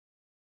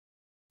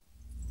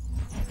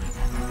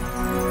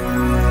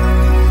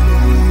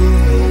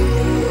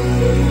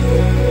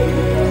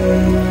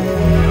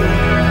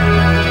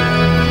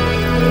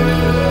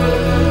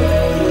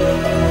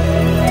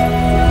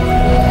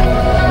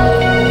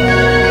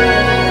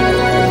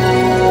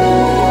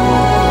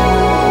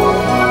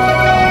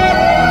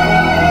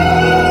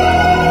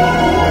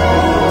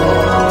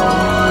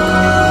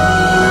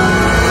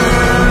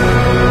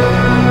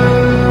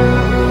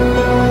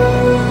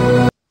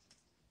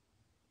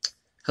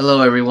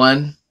Hello,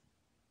 everyone.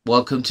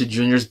 Welcome to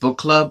Junior's Book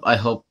Club. I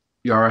hope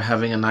you are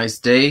having a nice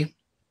day.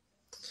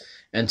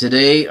 And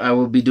today I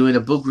will be doing a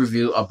book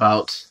review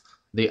about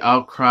The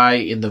Outcry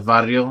in the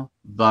Barrio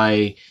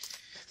by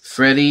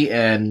Freddie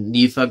and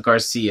Nifa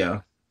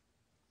Gracia.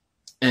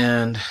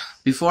 And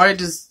before I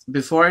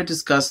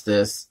discuss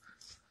this,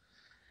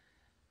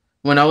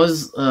 when I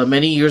was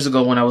many years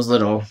ago when I was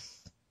little,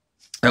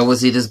 I would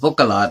see this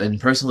book a lot,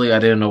 and personally I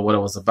didn't know what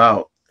it was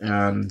about.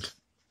 And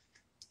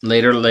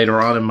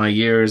later on in my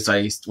years,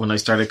 when I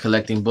started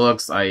collecting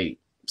books, I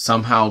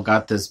somehow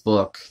got this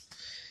book.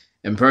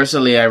 And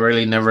personally, I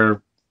really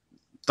never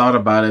thought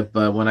about it,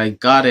 but when I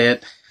got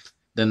it,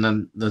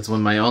 then that's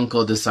when my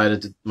uncle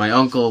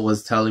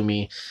was telling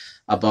me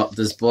about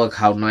this book,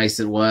 how nice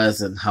it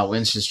was and how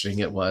interesting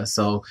it was.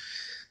 So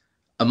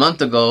a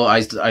month ago,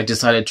 I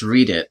decided to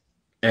read it.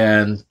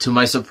 And to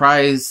my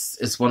surprise,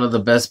 it's one of the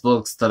best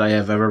books that I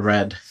have ever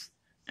read.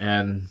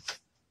 And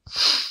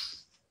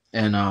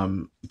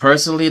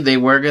personally, they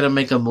were going to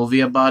make a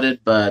movie about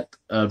it, but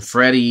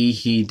Freddie,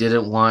 he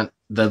didn't want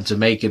them to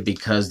make it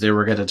because they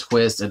were going to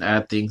twist and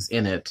add things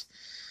in it.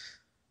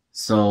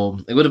 So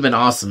it would have been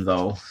awesome,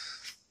 though.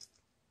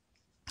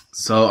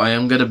 So I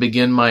am going to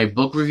begin my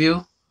book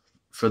review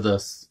for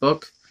this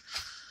book.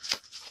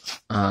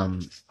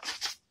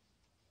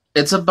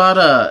 It's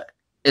about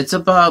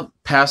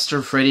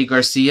Pastor Freddie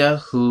Garcia,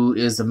 who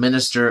is a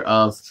minister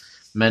of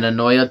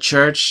Menanoia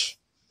Church,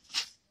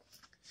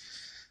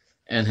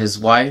 and his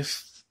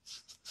wife.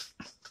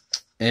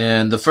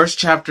 And the first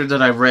chapter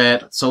that I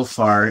read so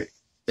far,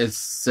 it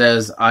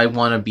says, "I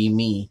want to be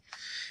me."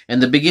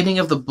 And the beginning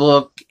of the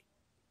book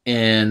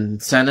in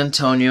San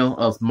Antonio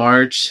of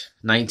March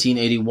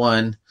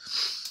 1981,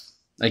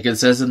 like it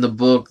says in the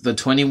book, the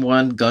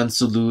 21 gun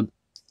salute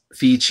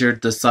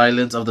featured the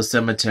silence of the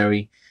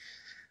cemetery.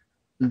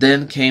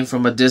 Then came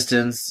from a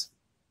distance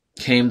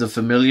came the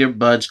familiar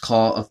budge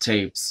call of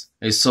tapes,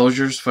 a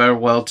soldier's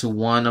farewell to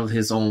one of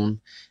his own,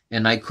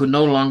 and I could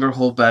no longer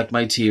hold back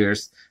my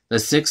tears. The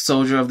sixth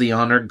soldier of the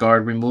honored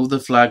guard removed the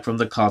flag from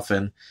the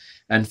coffin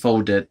and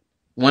folded.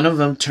 One of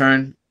them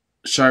turned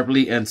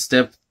sharply and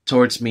stepped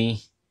towards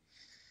me.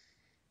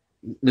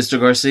 "Mr.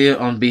 Garcia,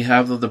 on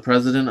behalf of the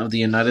President of the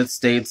United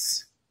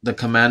States, the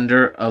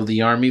Commander of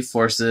the Army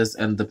Forces,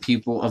 and the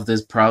people of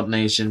this proud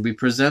nation, we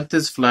present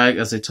this flag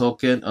as a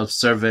token of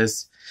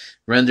service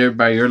rendered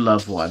by your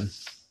loved one."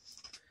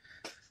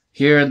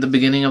 Here at the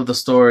beginning of the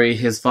story,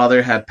 his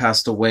father had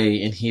passed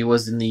away, and he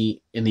was in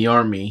the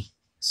army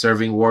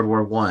serving World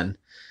War I.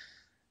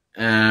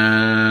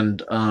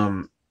 And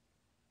from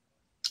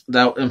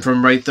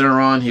right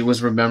there on, he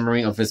was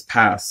remembering of his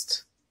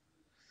past,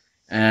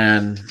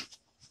 and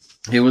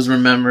he was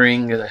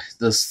remembering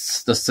the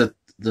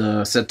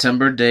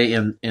September day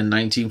in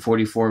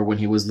 1944 when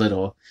he was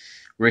little,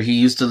 where he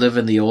used to live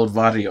in the old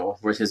Barrio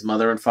with his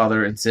mother and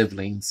father and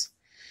siblings.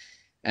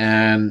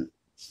 And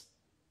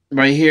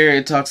right here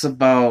it talks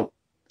about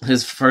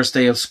his first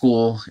day of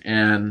school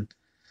and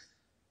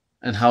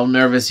how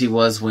nervous he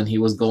was when he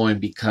was going,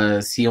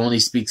 because he only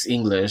speaks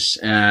English,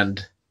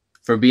 and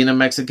for being a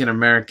Mexican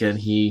American,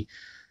 he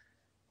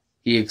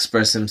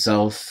expressed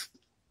himself.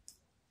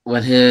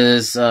 When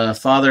his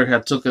father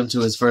had took him to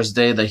his first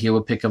day, that he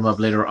would pick him up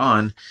later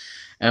on,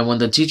 and when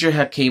the teacher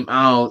had came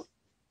out,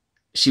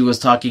 she was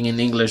talking in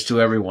English to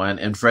everyone,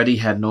 and Freddie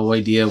had no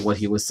idea what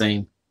he was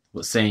saying,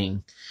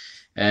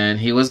 and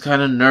he was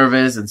kind of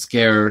nervous and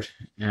scared,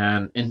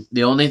 and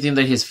the only thing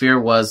that his fear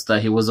was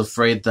that he was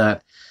afraid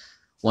that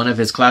one of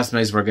his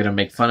classmates were going to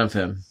make fun of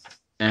him.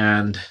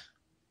 And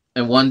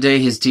one day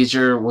his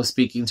teacher was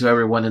speaking to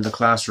everyone in the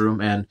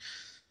classroom, and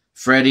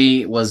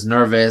Freddie was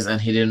nervous and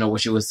he didn't know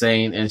what she was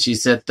saying, and she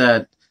said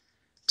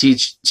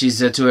she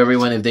said to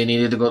everyone if they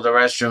needed to go to the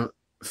restroom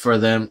for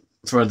them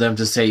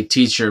to say,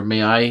 "Teacher,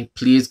 may I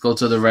please go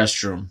to the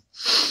restroom?"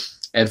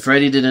 And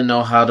Freddie didn't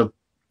know how to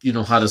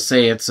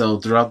say it, so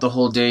throughout the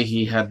whole day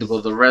he had to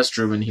go to the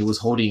restroom, and he was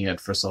holding it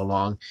for so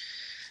long.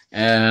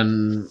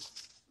 And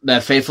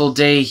that fateful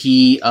day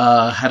he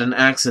had an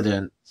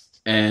accident,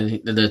 and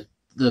the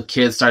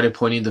kids started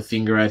pointing the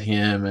finger at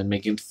him and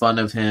making fun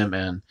of him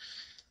and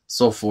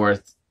so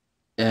forth.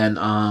 And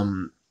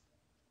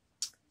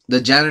the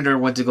janitor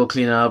went to go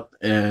clean up,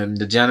 and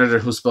the janitor,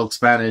 who spoke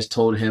Spanish,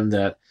 told him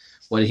that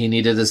what he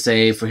needed to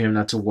say for him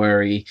not to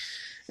worry.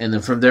 And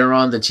then from there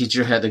on, the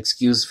teacher had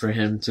excuse for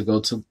him to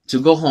go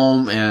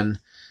home and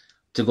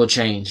to go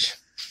change.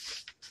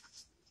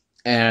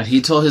 And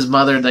he told his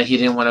mother that he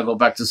didn't want to go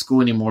back to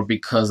school anymore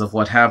because of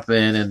what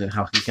happened and then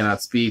how he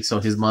cannot speak.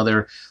 So his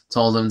mother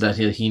told him that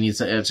he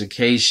needs an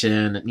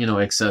education,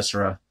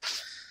 etc.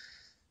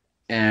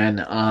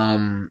 And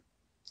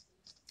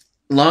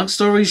long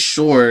story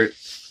short,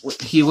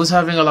 he was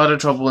having a lot of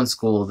trouble in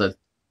school. That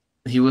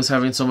he was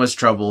having so much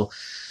trouble.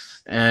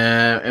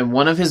 And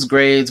one of his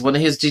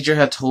teacher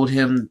had told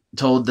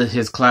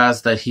his class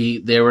that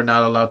they were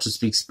not allowed to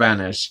speak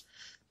Spanish.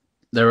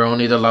 They were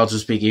only allowed to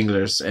speak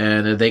English.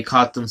 And if they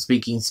caught them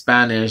speaking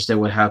Spanish, they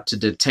would have to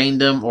detain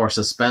them or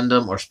suspend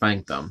them or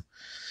spank them.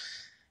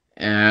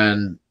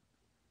 And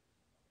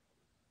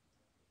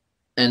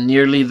and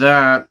nearly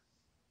that,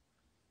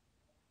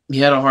 he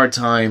had a hard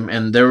time.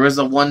 And there was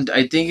a one,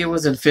 I think it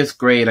was in fifth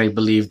grade, I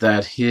believe,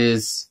 that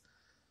his,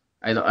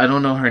 I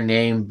don't know her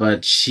name,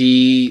 but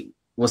she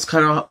was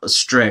kind of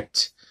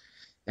strict.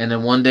 And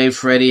then one day,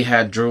 Freddie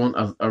had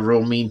drawn a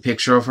real mean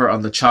picture of her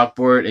on the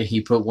chalkboard, and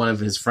he put one of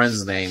his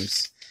friends'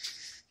 names.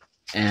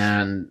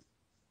 And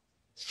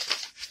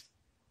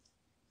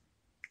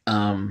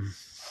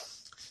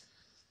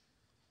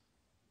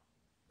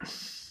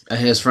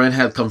his friend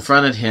had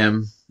confronted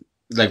him,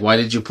 like, why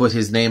did you put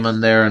his name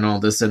on there and all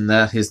this and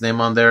that, his name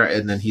on there?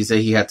 And then he said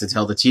he had to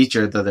tell the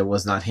teacher that it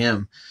was not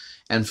him.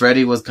 And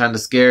Freddie was kind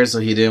of scared, so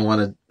he didn't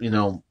want to,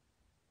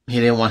 he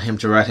didn't want him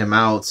to rat him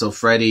out. So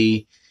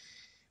Freddie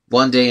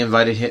one day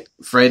invited him.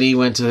 Freddie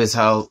went to his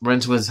house,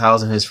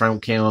 and his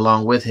friend came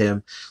along with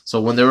him.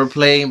 So when they were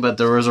playing, but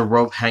there was a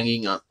rope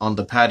hanging on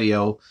the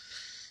patio,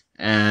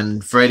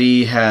 and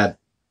Freddie had,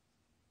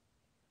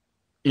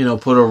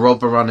 put a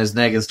rope around his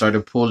neck and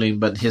started pulling,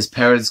 but his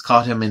parents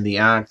caught him in the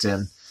act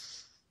and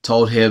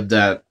told him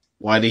that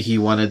why did he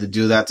wanted to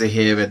do that to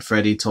him, and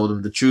Freddie told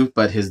him the truth,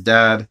 but his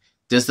dad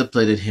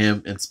disciplined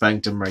him and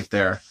spanked him right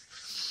there.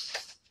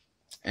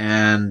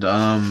 And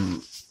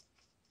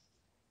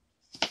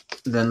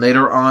then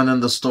later on in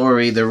the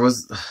story, in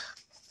the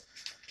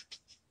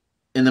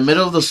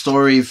middle of the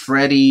story,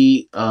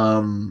 Freddie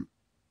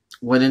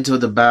went into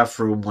the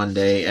bathroom one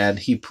day and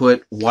he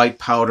put white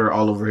powder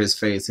all over his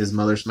face, his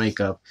mother's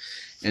makeup.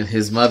 And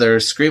his mother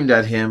screamed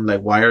at him,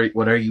 like,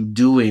 what are you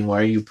doing?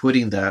 Why are you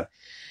putting that?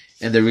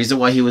 And the reason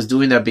why he was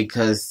doing that,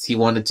 because he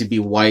wanted to be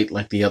white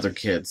like the other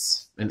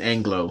kids, an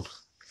Anglo.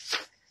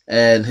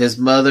 And his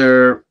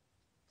mother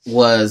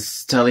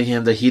was telling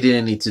him that he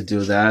didn't need to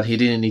do that. He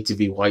didn't need to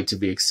be white to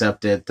be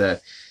accepted,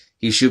 that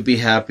he should be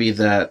happy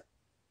that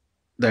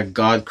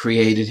God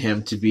created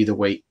him to be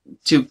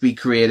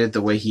created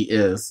the way he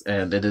is,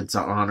 and that it's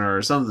an honor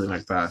or something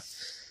like that.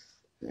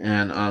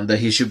 And that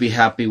he should be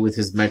happy with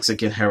his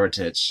Mexican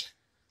heritage.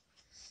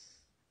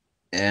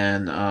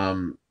 And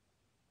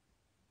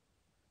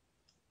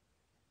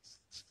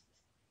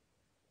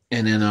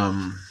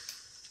then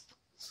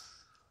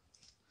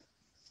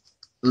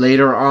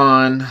later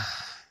on,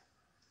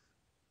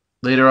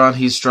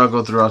 he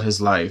struggled throughout his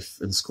life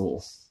in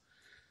school.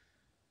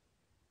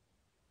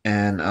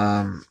 And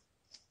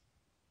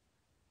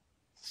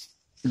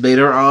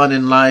later on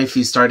in life,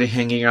 he started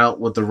hanging out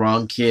with the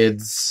wrong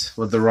kids,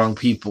 with the wrong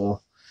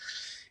people.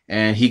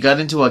 And he got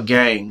into a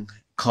gang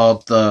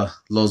called the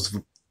Los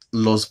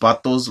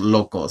Vatos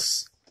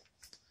Locos.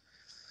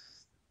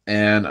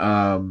 And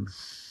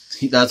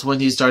that's when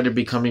he started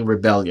becoming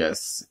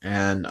rebellious.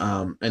 And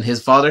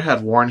his father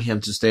had warned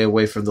him to stay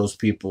away from those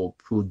people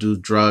who do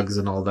drugs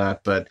and all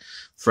that, but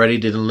Freddie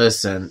didn't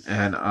listen.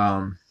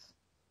 And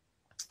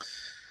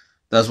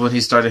that's when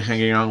he started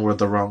hanging out with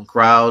the wrong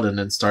crowd, and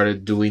then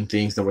started doing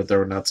things that they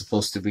were not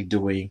supposed to be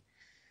doing,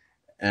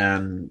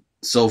 and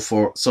so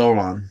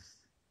on.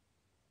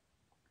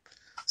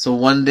 So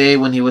one day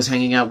when he was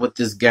hanging out with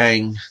this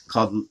gang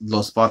called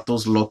Los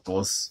Patos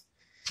Locos,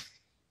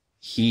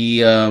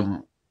 he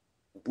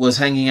was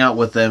hanging out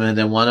with them, and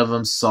then one of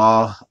them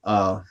saw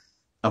a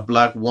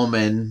black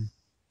woman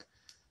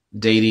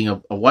dating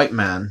a white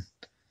man,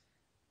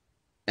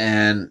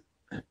 and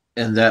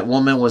that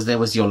woman's name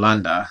was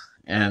Yolanda,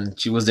 and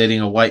she was dating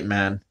a white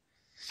man.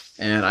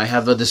 And I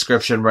have the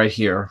description right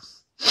here.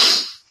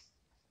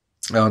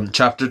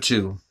 Chapter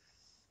 2.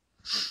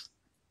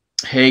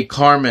 Hey,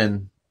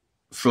 Carmen,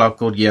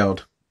 Flacco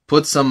yelled.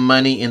 Put some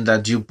money in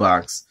that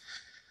jukebox.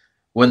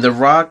 When the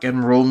rock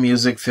and roll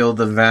music filled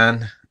the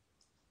Van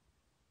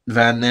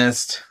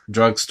Nest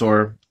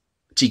drugstore,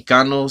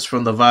 Chicanos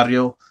from the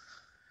Barrio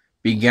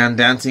began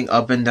dancing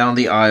up and down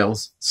the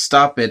aisles.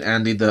 Stop it,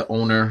 Andy, the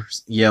owner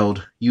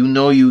yelled. You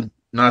know you're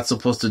not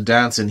supposed to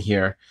dance in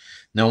here.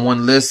 No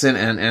one listened,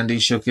 and Andy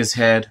shook his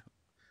head.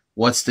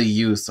 What's the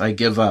use? I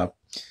give up.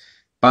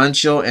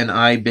 Pancho and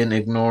I been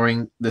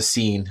ignoring the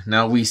scene.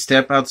 Now we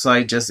step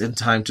outside just in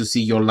time to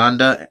see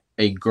Yolanda,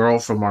 a girl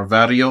from our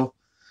barrio,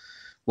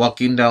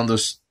 walking down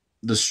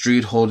the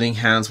street holding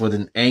hands with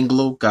an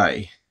Anglo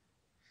guy.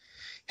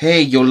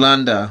 Hey,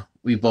 Yolanda,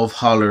 we both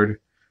hollered.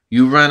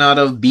 You ran out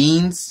of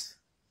beans?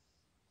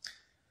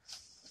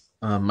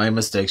 My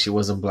mistake. She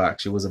wasn't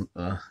black. She was a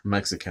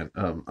Mexican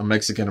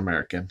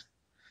American.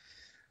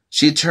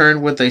 She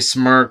turned with a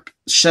smirk.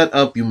 Shut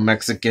up, you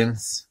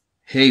Mexicans.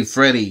 Hey,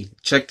 Freddie,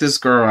 check this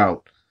girl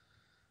out.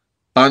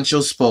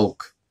 Pancho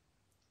spoke,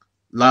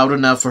 loud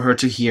enough for her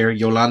to hear.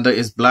 Yolanda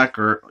is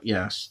blacker.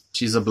 Yeah,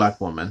 she's a black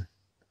woman.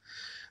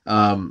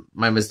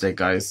 My mistake,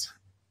 guys.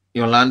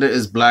 Yolanda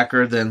is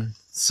blacker than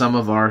some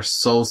of our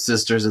soul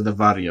sisters in the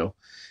barrio.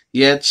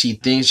 Yet she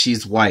thinks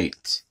she's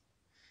white.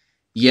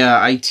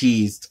 Yeah, I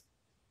teased.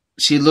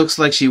 She looks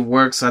like she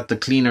works at the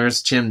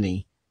cleaner's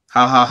chimney.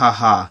 Ha ha ha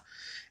ha.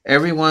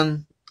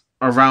 Everyone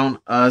around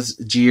us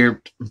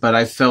jeered, but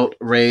I felt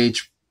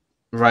rage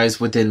rise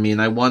within me,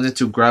 and I wanted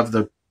to grab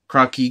the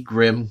crocky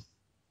gringo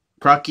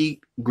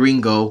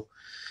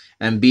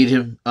and beat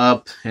him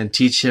up and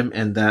teach him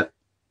and that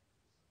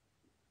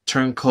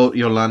turncoat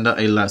Yolanda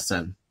a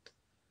lesson.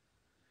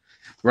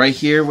 right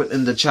here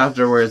in the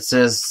chapter where it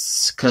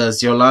says,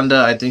 because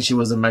Yolanda, I think she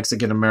was a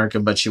Mexican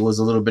American, but she was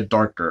a little bit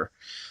darker,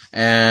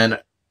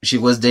 and she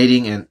was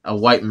dating a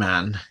white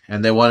man,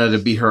 and they wanted to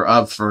beat her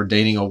up for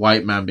dating a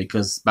white man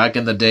because back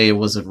in the day it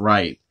wasn't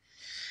right.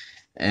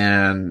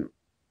 And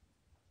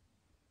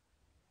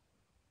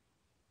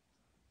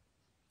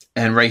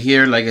right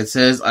here, like it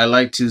says, I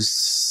like to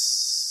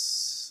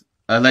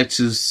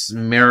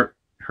smear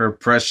her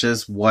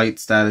precious white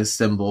status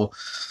symbol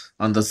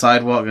on the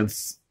sidewalk and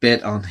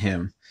spit on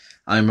him,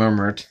 I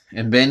murmured.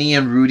 And Benny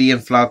and Rudy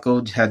and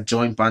Flaco had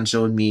joined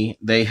Pancho and me.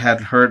 They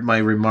had heard my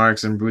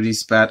remarks, and Rudy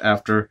spat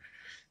after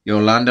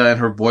Yolanda and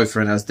her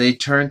boyfriend as they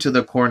turned to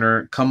the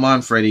corner. Come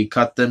on, Freddie,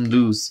 cut them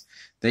loose.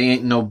 They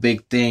ain't no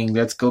big thing.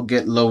 Let's go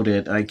get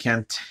loaded. I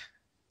can't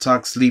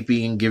talk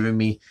Sleepy and giving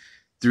me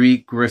 3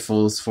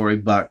 griffles for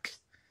 $1.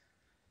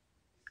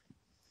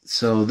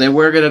 So they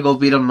were going to go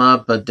beat them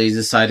up, but they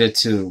decided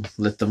to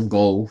let them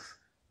go.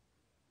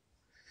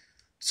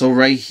 So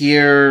right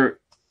here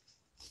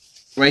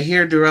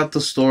throughout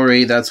the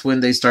story, that's when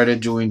they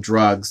started doing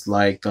drugs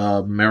like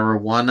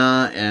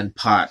marijuana and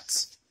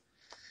pot.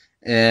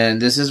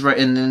 And this is right,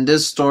 and in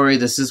this story,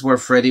 this is where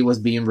Freddie was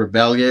being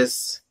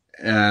rebellious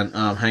and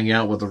hanging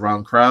out with the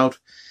wrong crowd.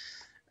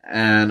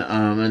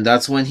 And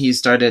that's when he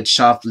started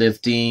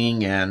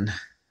shoplifting and,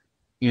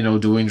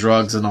 doing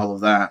drugs and all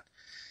of that.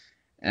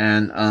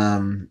 And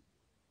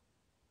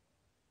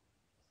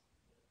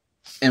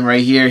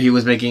right here, he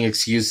was making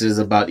excuses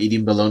about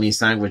eating bologna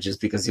sandwiches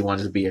because he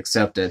wanted to be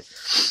accepted.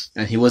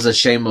 And he was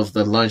ashamed of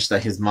the lunch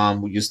that his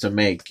mom used to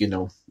make, bean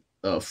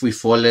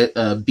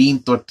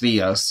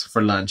tortillas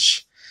for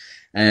lunch.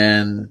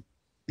 And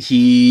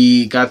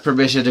he got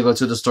permission to go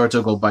to the store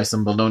to go buy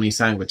some bologna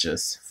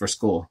sandwiches for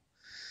school.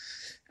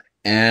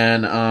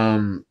 And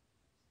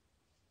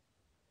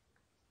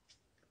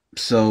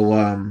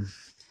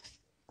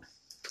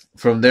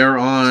from there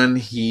on,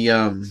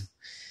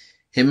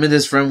 him and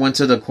his friend went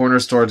to the corner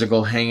store to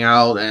go hang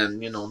out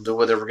and, do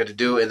what they were going to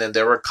do. And then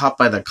they were caught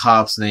by the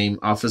cops named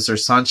Officer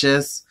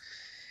Sanchez.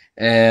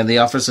 And the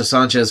Officer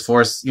Sanchez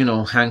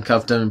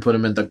handcuffed him and put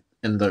him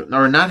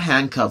or not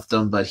handcuffed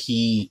him, but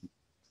he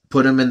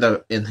put him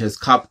in his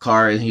cop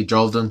car, and he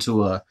drove them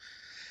to a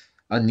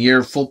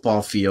near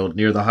football field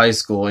near the high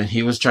school. And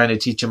he was trying to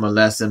teach him a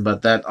lesson,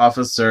 but that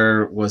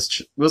officer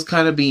was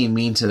kind of being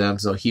mean to them.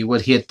 So he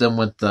would hit them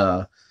with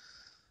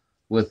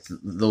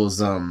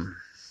those, I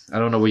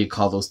don't know what you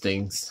call those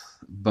things,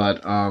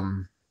 but,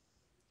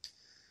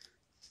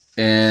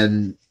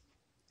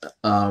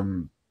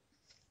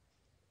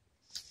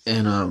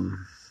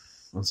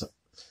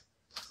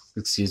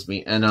 excuse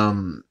me.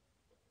 And,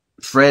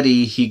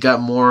 Freddie, he got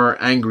more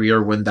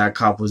angrier when that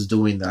cop was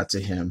doing that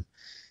to him.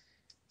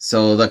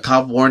 So the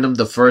cop warned him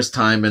the first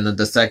time, and then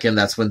the second,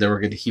 that's when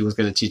he was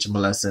going to teach him a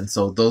lesson.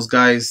 So those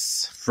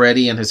guys,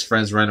 Freddie and his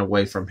friends, ran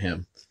away from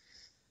him.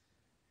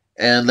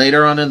 And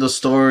later on in the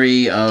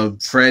story,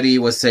 Freddie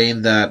was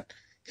saying that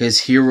his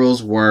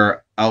heroes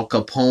were Al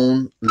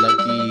Capone,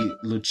 Lucky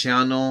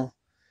Luciano,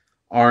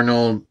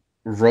 Arnold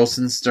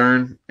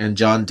Rosenstern, and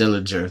John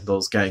Dillinger,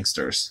 those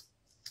gangsters.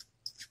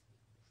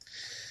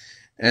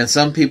 And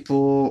some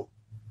people,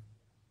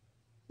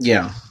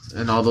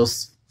 and all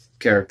those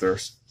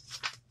characters,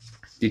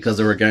 because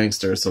they were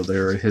gangsters, so they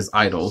were his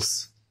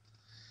idols.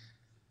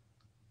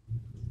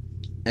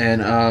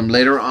 And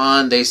later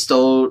on,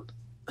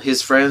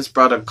 his friends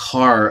brought a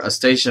car, a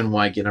station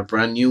wagon, a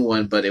brand new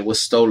one, but it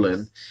was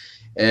stolen.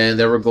 And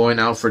they were going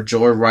out for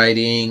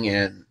joyriding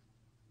and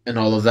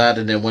all of that.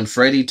 And then when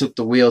Freddie took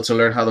the wheel to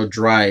learn how to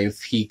drive,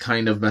 he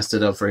kind of messed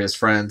it up for his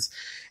friends.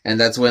 And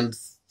that's when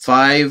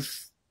five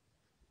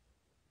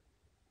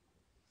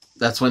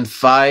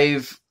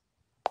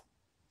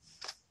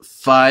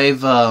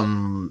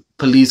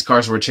police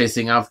cars were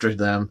chasing after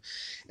them.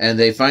 And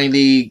they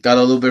finally got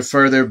a little bit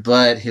further,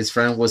 but his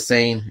friend was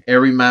saying,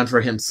 every man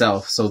for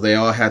himself. So they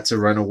all had to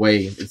run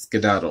away and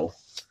skedaddle.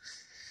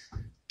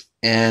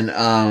 And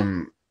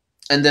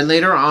then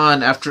later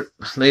on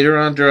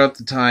throughout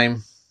the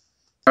time.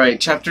 Alright,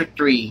 chapter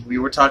 3. We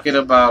were talking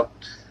about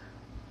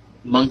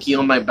Monkey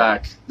on My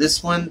Back.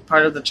 This one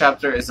part of the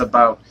chapter is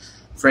about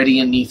Freddie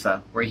and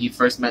Nifa, where he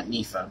first met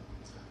Nifa.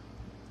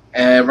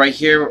 And right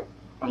here,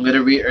 I'm going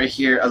to read right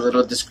here a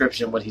little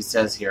description, what he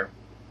says here.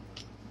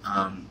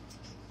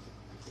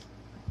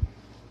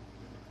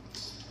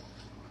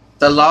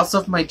 The loss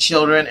of my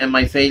children and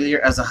my failure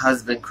as a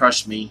husband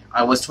crushed me.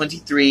 I was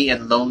 23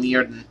 and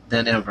lonelier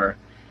than ever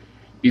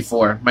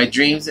before. My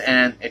dreams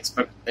and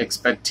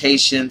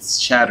expectations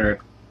shattered.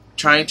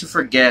 Trying to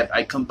forget,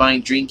 I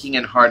combined drinking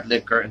and hard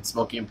liquor and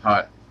smoking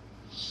pot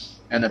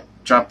and a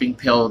dropping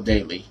pill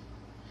daily.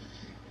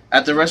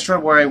 At the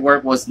restaurant where I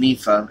worked was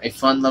Nifa, a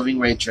fun-loving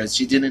waitress.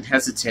 She didn't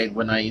hesitate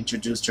when I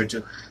introduced her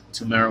to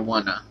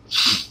marijuana.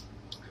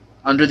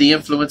 Under the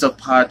influence of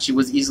pot, she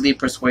was easily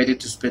persuaded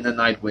to spend the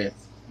night with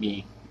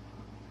me.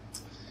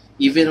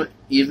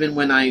 Even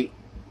when I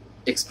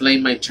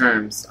explain my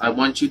terms, I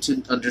want you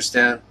to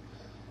understand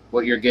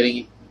what you're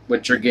getting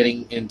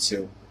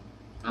into.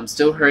 I'm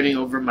still hurting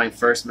over my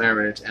first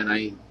marriage, and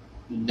I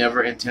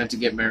never intend to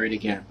get married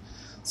again.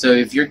 So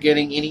if you're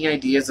getting any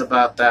ideas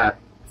about that,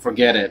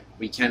 forget it.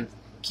 We can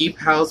keep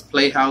house,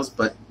 play house,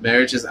 but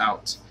marriage is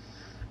out.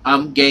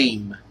 I'm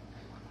game.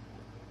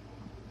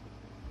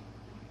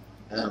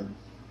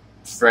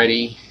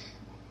 Freddie,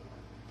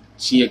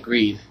 she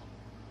agreed.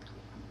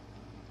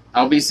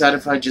 I'll be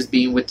satisfied just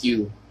being with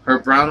you. Her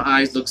brown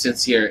eyes looked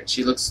sincere.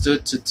 She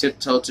stood to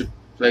tiptoe to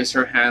place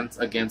her hands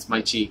against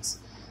my cheeks.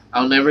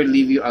 I'll never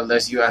leave you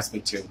unless you ask me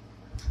to.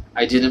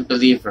 I didn't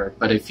believe her,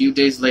 but a few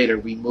days later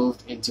we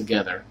moved in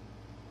together.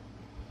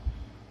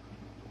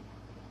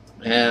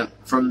 And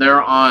from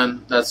there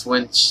on, that's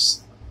when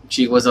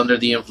she was under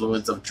the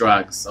influence of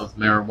drugs, of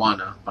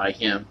marijuana by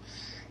him.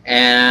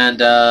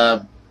 And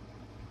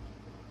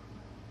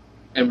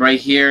right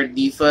here,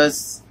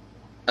 Nifa's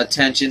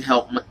attention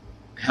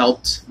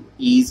helped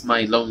ease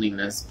my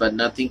loneliness, but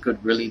nothing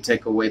could really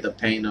take away the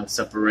pain of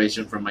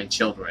separation from my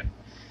children.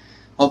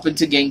 Hoping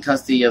to gain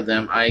custody of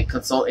them, I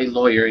consult a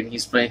lawyer, and he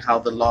explained how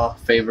the law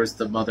favors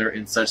the mother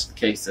in such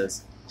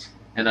cases.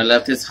 And I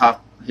left his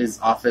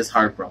office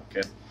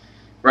heartbroken.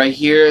 Right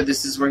here,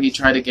 this is where he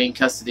tried to gain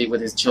custody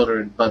with his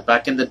children, but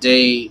back in the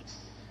day,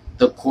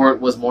 the court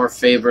was more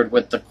favored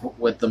with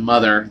the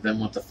mother than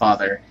with the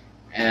father,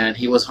 and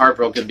he was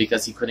heartbroken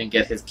because he couldn't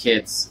get his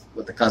kids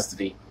with the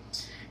custody.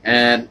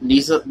 And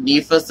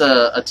Nifa's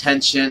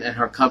attention and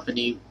her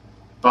company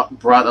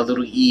brought a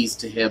little ease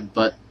to him,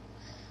 but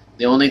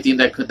the only thing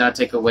that could not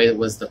take away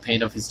was the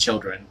pain of his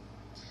children.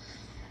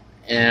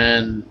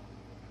 And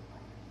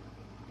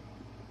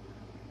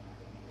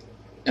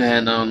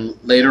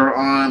later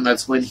on,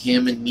 that's when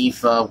him and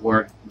Nifa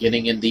were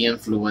getting in the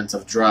influence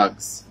of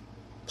drugs,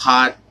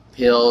 pot,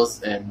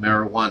 pills, and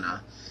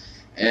marijuana.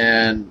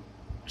 And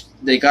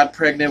they got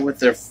pregnant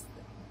with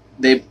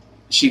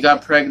she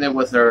got pregnant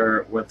with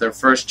their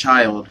first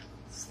child.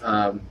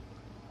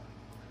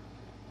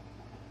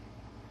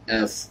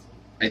 As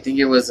I think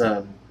it was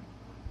I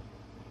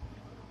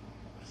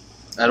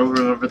don't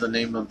remember the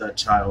name of that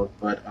child,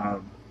 but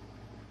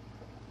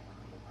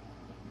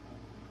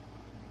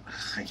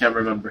I can't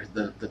remember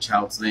the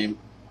child's name.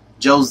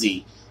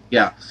 Josie.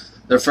 Yeah.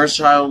 Their first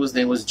child's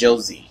name was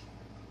Josie.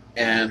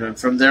 And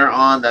from there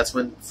on, that's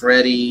when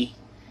Freddie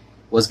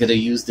was going to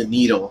use the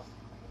needle.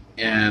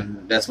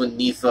 And that's when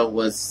Nifa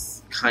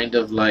was kind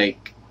of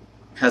like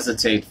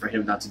hesitate for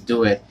him not to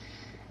do it.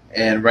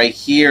 And right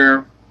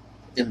here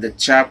in the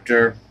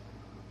chapter,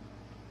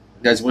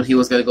 that's when he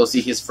was going to go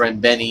see his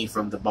friend Benny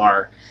from the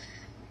bar.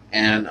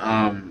 And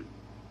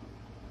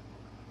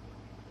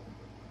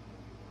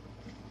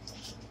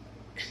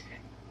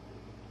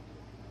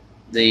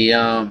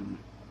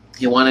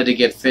he wanted to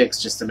get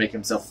fixed just to make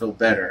himself feel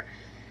better.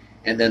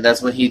 And then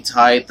that's when he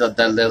tied that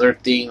leather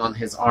thing on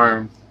his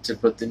arm to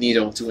put the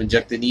needle, to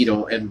inject the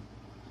needle. And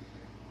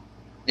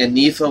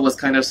Nifa was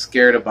kind of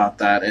scared about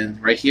that.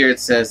 And right here it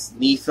says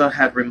Nifa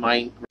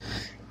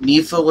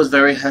was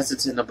very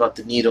hesitant about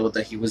the needle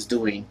that he was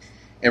doing.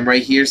 And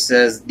right here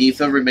says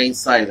Nifa remained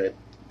silent.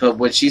 But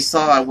when she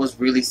saw I was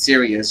really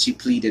serious, she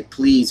pleaded,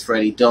 "Please,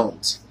 Freddie,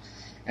 don't."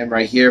 And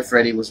right here,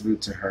 Freddie was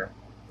rude to her.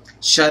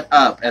 "Shut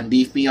up and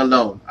leave me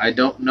alone. I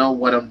don't know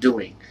what I'm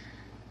doing."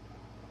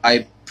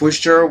 I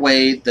pushed her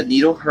away. The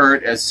needle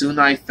hurt. As soon as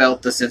I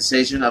felt the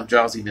sensation of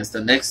drowsiness,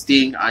 the next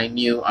thing I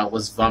knew, I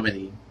was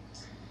vomiting.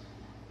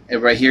 And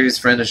right here, his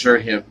friend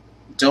assured him,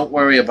 "Don't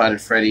worry about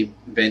it, Freddie,"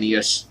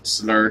 Benny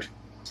slurred.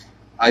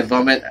 "I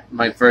vomit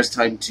my first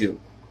time too."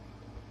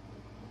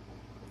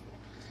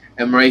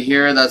 And right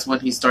here, that's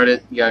when he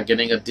started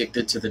getting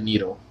addicted to the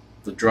needle,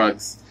 the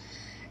drugs.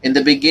 In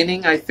the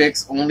beginning, I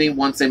fixed only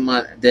once a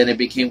month. Then it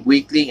became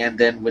weekly, and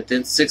then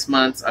within 6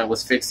 months, I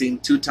was fixing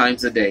 2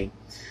 times a day.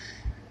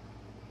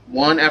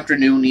 One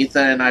afternoon,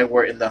 Nifa and I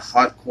were in the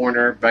hot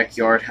corner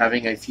backyard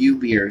having a few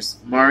beers.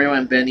 Mario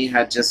and Benny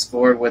had just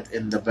scored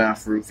within the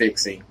bathroom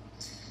fixing.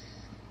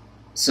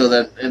 So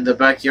that in the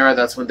backyard,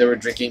 that's when they were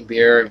drinking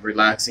beer and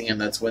relaxing,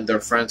 and that's when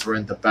their friends were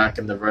in the back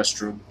in the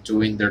restroom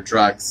doing their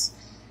drugs.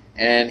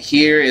 And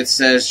here it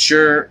says,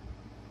 sure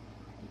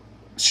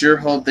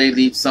hope they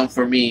leave some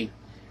for me.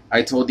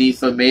 I told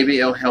Nifa maybe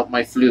it'll help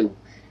my flu.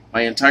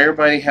 My entire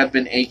body had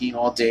been aching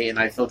all day, and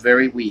I felt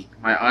very weak.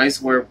 My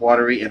eyes were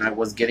watery, and I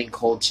was getting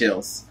cold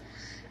chills.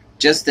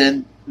 Just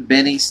then,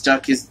 Benny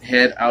stuck his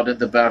head out of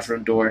the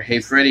bathroom door. "Hey,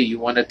 Freddie, you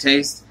want a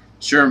taste?"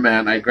 "Sure,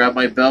 man." I grabbed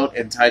my belt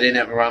and tightened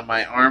it around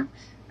my arm.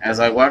 As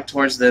I walked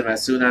towards them,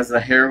 as soon as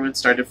the heroin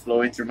started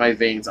flowing through my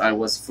veins, I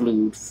was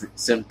flued.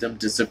 Symptom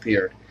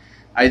disappeared.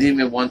 I didn't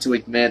even want to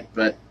admit,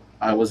 but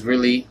I was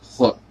really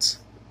hooked.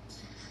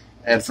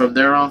 And from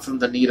there on, from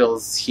the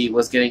needles, he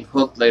was getting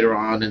hooked later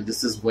on, and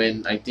this is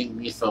when I think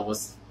Nifa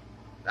was...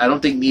 I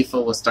don't think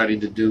Nifa was starting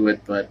to do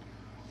it, but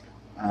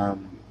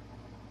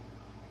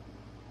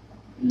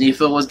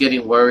Nifa was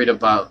getting worried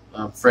about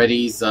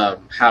Freddie's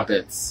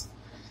habits.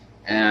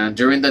 And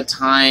during the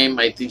time,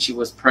 I think she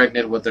was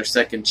pregnant with her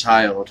second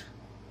child.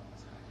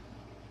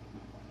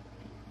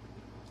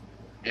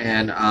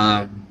 And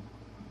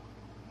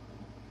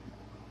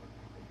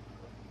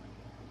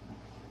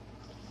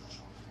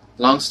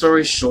Long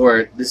story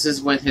short, this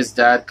is when his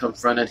dad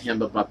confronted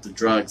him about the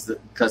drugs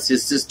because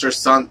his sister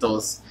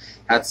Santos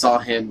had saw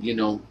him,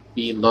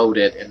 being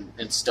loaded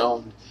and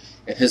stoned.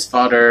 And his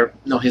father,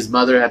 no, his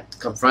mother had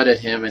confronted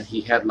him and he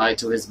had lied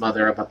to his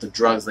mother about the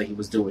drugs that he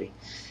was doing.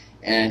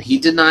 And he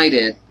denied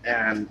it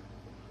and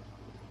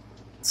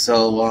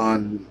so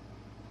on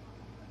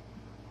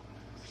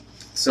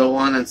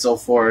and so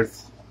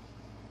forth.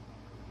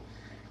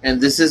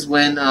 And this is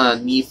when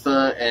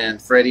Nifa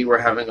and Freddie were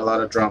having a lot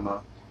of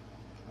drama.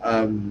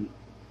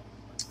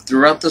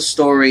 Throughout the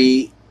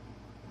story,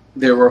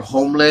 they were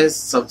homeless.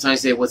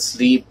 Sometimes they would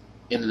sleep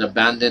in an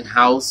abandoned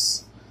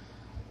house.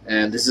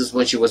 And this is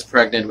when she was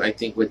pregnant, I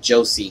think, with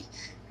Josie.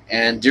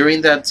 And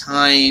during that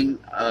time,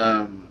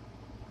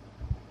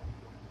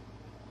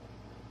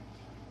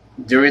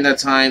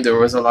 there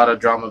was a lot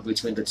of drama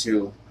between the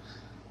two.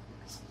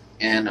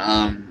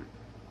 And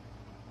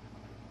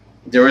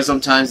there were some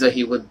times that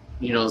he would,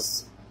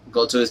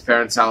 go to his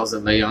parents' house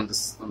and lay on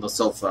the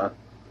sofa.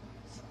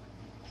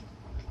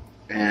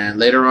 And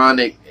later on,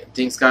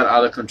 things got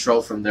out of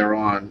control from there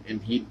on,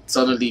 and he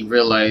suddenly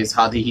realized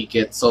how did he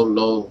get so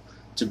low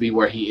to be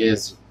where he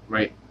is,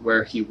 right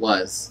where he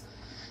was.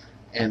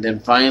 And then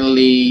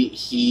finally,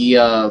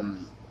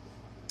 Nifa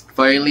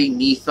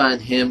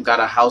and him got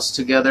a house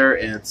together,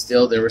 and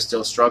they were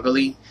still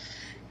struggling.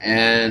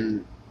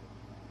 And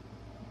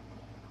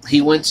he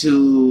went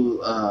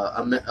to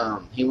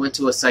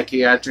a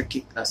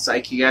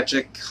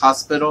psychiatric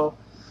hospital,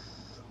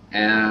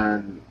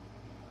 and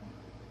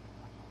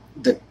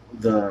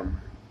the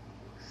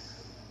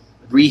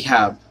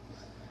rehab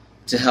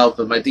to help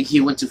him. I think he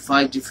went to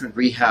 5 different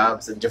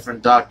rehabs and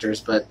different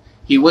doctors, but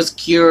he was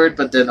cured.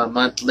 But then a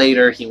month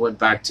later, he went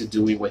back to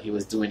doing what he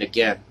was doing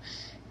again,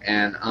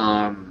 and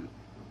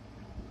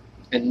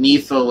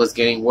Nifa was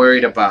getting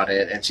worried about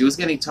it, and she was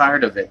getting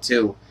tired of it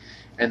too.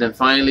 And then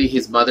finally,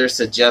 his mother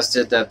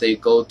suggested that they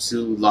go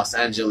to Los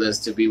Angeles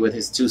to be with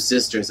his 2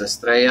 sisters,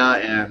 Estrella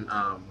and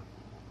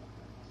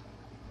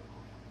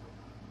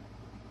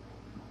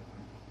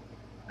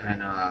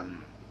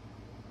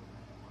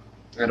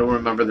I don't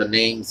remember the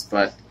names,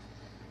 but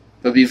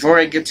before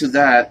I get to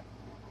that,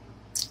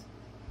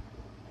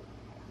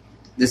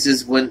 this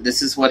is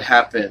what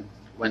happened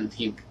when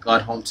he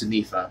got home to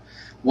Nifa.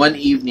 One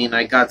evening,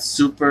 I got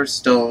super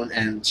stoned,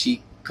 and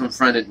she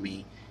confronted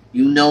me.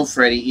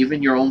 Freddie,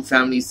 even your own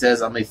family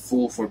says I'm a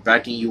fool for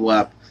backing you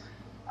up.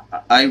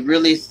 I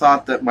really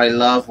thought that my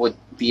love would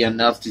be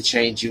enough to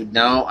change you.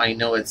 Now I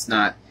know it's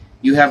not.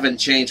 You haven't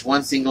changed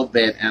one single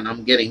bit, and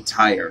I'm getting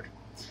tired.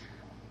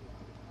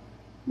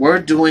 We're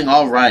doing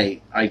all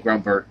right, I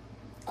grumbled.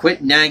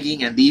 Quit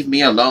nagging and leave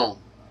me alone.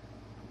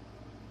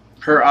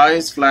 Her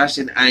eyes flashed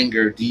in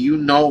anger. Do you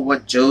know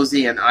what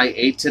Josie and I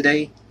ate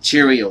today?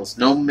 Cheerios.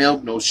 No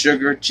milk, no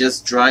sugar,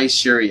 just dry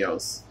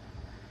Cheerios.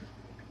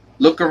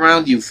 Look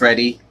around you,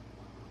 Freddie.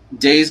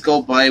 Days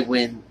go by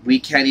when we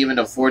can't even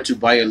afford to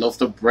buy a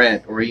loaf of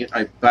bread or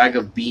a bag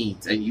of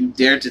beans, and you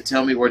dare to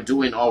tell me we're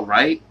doing all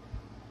right?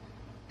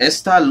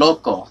 Está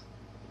loco.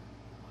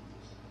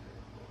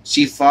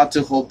 She fought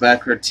to hold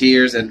back her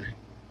tears and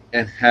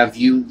have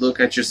you look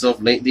at yourself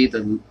lately.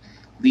 The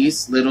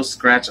least little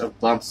scratch of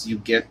bumps you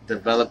get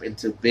develop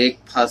into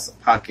big pus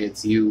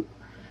pockets. You're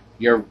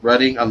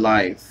rotting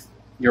alive.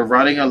 You're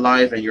rotting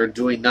alive and you're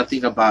doing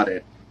nothing about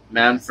it.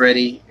 Man,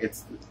 Freddie,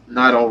 it's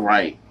not all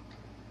right.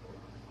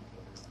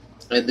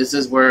 And this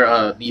is where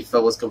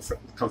Nifa was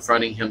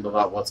confronting him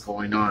about what's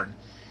going on.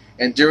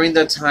 And during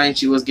that time,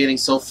 she was getting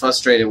so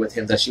frustrated with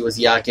him that she was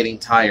getting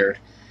tired.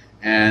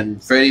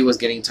 And Freddie was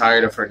getting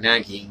tired of her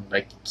nagging,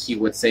 like he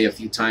would say a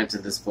few times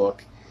in this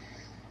book.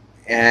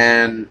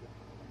 And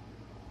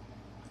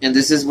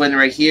this is when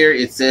right here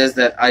it says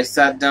that I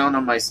sat down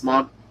on my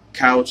small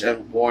couch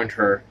and warned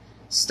her,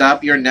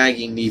 stop your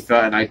nagging,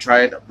 Nifa, and I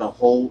tried the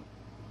whole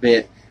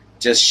bit.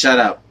 Just shut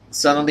up.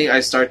 Suddenly I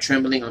start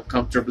trembling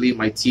uncomfortably,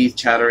 my teeth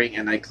chattering,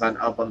 and I climb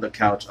up on the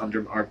couch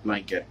under our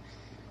blanket.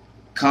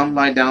 Come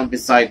lie down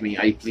beside me,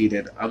 I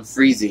pleaded. I'm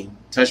freezing.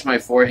 Touch my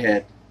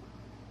forehead.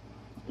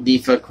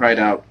 Nifa cried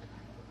out.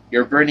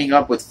 You're burning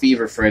up with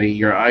fever, Freddie.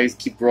 Your eyes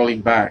keep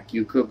rolling back.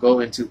 You could go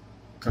into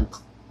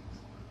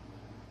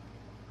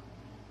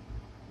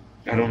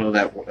I don't know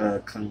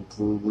that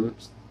conclude.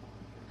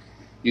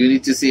 You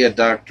need to see a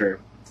doctor.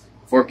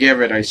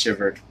 Forgive it, I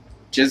shivered.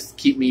 Just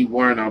keep me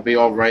warm, I'll be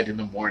all right in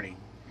the morning.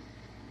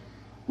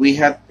 We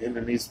had in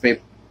the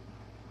newspaper,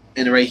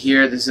 and right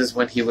here, this is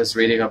when he was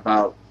reading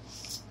about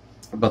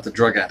the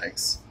drug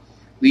addicts.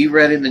 We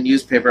read in the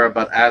newspaper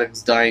about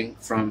addicts dying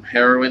from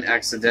heroin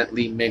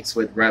accidentally mixed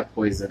with rat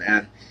poison,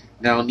 and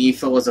now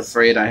Nifa was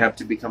afraid I had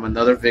to become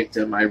another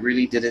victim. I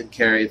really didn't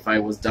care if I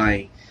was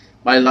dying.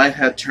 My life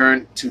had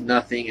turned to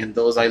nothing, and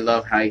those I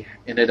loved I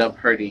ended up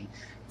hurting.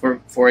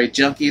 For a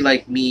junkie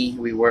like me,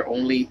 we were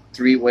only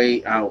 3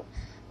 ways out.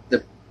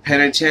 The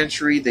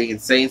penitentiary, the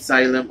insane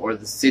asylum, or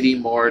the city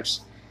morgue.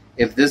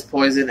 If this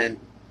poison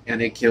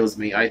and it kills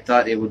me, I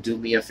thought it would do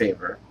me a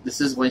favor. This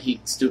is when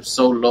he stooped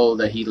so low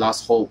that he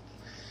lost hope.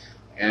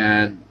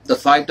 And the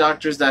 5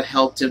 doctors that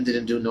helped him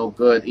didn't do no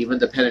good. Even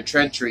the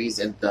penitentiaries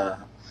and the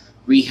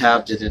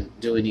rehab didn't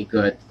do any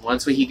good.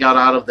 Once he got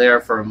out of there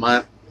for a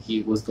month,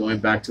 he was going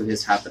back to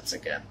his habits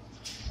again.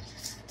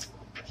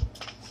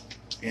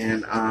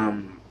 And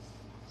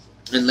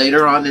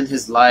later on in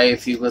his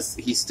life,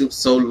 he stooped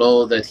so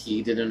low that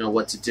he didn't know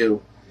what to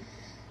do.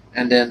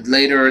 And then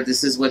later,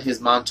 this is when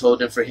his mom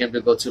told him for him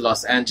to go to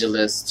Los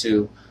Angeles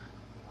to,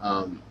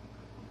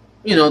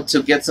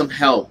 to get some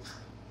help.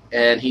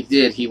 And he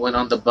did. He went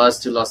on the bus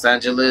to Los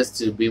Angeles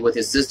to be with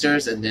his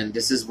sisters. And then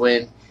this is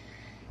when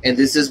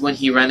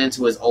he ran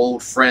into his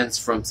old friends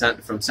from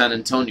San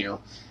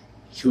Antonio,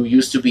 who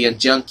used to be a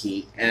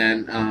junkie.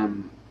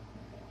 And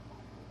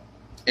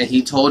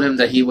he told him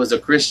that he was a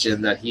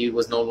Christian, that he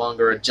was no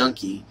longer a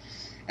junkie.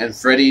 And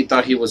Freddie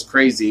thought he was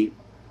crazy.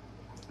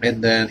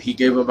 And then he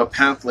gave him a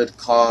pamphlet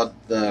called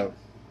the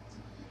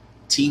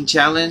Teen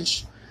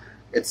Challenge.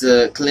 It's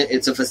a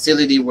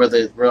facility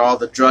where all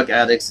the drug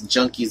addicts and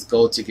junkies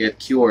go to get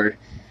cured.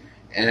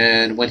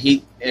 And when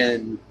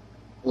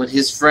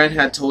his friend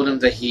had told him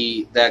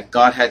that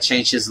God had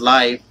changed his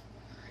life,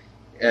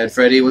 and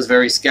Freddie was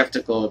very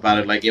skeptical about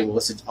it, like it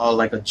was all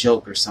like a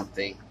joke or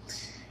something.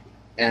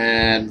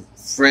 And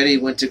Freddie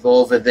went to go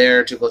over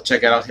there to go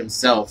check it out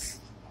himself.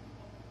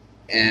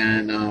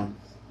 And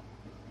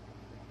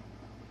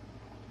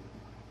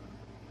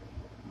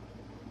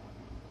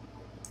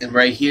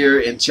right here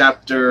in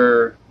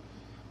chapter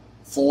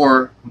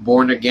 4,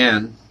 Born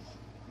Again,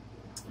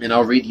 and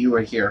I'll read you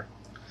right here.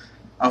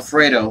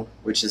 Alfredo,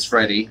 which is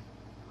Freddie,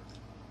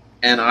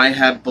 and I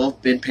had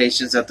both been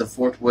patients at the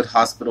Fort Wood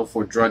Hospital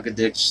for drug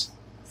addictions.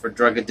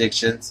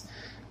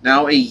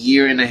 Now, a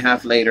year and a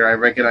half later, I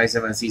recognized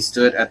him as he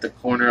stood at the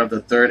corner of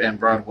the 3rd and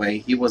Broadway.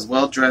 He was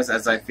well dressed,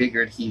 as I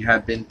figured he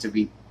had been to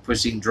be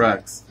pushing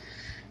drugs.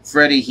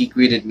 Freddie, he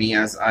greeted me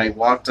as I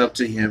walked up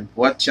to him.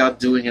 What y'all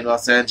doing in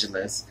Los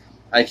Angeles?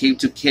 I came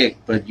to kick,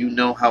 but you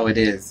know how it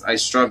is. I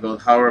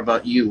struggled. How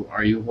about you?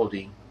 Are you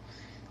holding?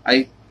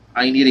 I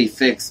need a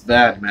fix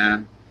bad,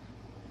 man.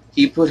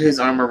 He put his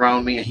arm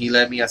around me and he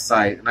led me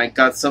aside. And I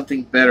got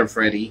something better,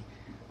 Freddie.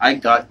 I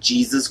got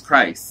Jesus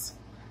Christ.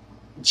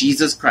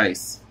 Jesus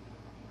Christ.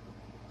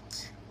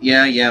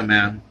 Yeah,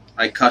 man.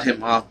 I cut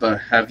him off,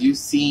 but have you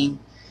seen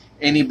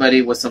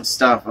anybody with some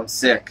stuff? I'm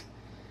sick.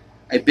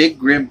 A big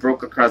grin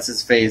broke across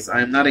his face.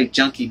 I am not a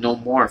junkie no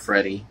more,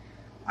 Freddie.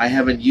 I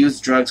haven't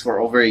used drugs for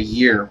over a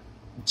year.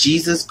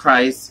 Jesus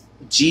Christ,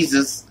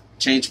 Jesus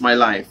changed my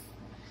life.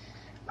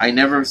 I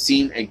never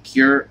seen a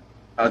cure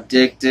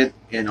addicted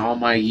in all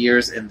my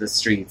years in the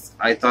streets.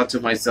 I thought to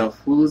myself,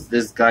 who's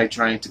this guy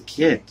trying to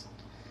kid?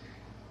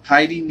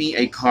 Handing me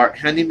a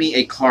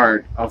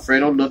card,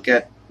 Alfredo looked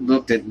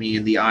at me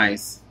in the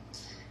eyes.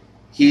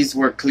 His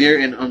were clear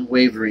and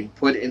unwavering.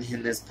 Put in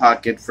his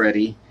pocket,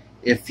 Freddie.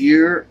 If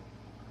you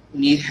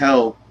need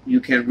help, you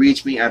can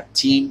reach me at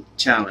Teen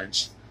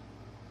Challenge.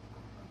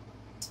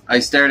 I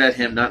stared at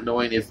him, not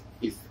knowing if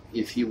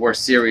he were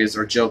serious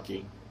or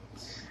joking.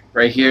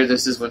 Right here,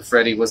 this is when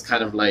Freddie was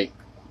kind of like,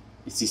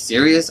 is he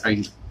serious? Are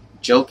you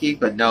joking?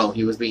 But no,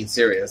 he was being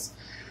serious.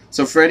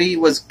 So Freddie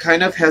was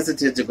kind of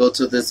hesitant to go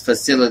to this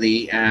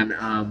facility, and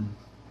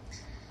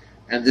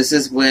this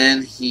is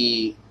when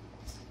he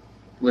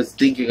was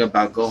thinking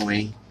about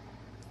going.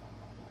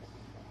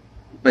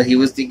 But he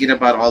was thinking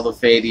about all the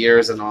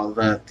failures and all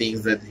the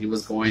things that he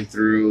was going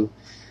through.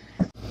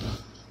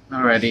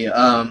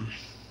 Alrighty,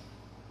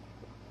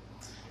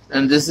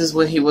 and this is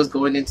when he was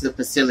going into the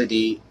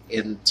facility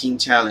in Teen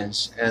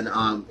Challenge, and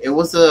it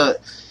was a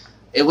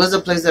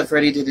place that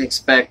Freddie didn't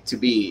expect to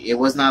be. It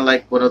was not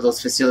like one of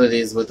those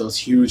facilities with those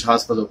huge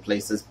hospital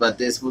places, but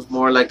this was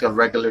more like a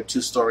regular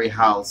 2-story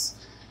house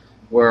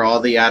where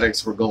all the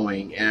addicts were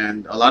going,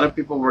 and a lot of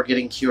people were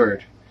getting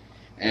cured.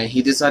 And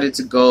he decided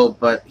to go,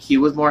 but he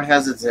was more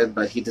hesitant,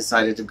 but he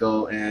decided to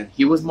go, and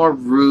he was more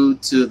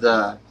rude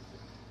to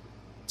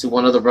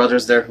one of the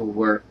brothers there who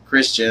were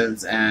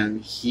Christians,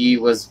 and he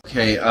was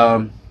okay.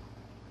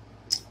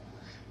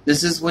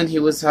 This is when he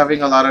was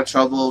having a lot of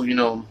trouble,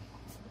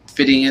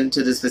 fitting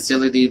into this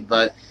facility,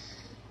 but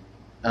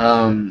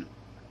one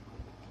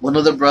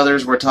of the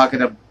brothers were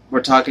talking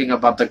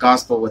about the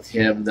gospel with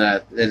him,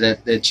 that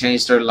it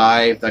changed their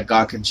life, that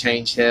God can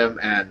change him,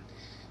 and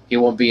he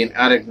won't be an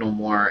addict no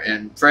more.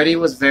 And Freddie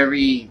was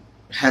very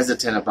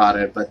hesitant about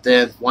it, but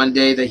then one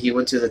day that he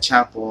went to the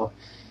chapel,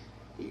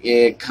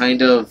 it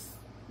kind of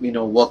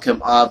woke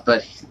him up,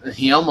 but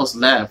he almost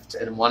left,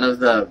 and one of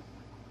the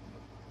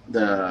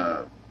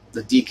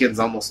deacons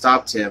almost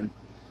stopped him,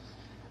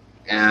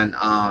 and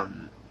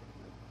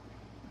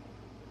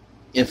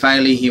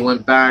finally he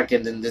went back,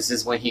 and then this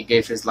is when he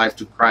gave his life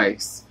to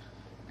Christ,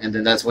 and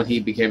then that's when he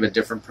became a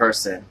different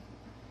person.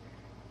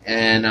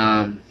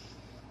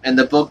 And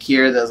the book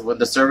here, that when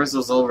the service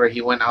was over,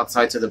 he went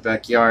outside to the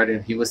backyard,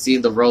 and he was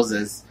seeing the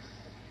roses,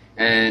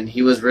 and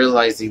he was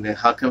realizing that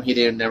how come he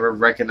didn't never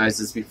recognize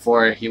this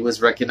before. He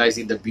was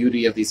recognizing the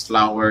beauty of these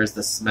flowers,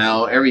 the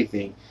smell,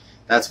 everything.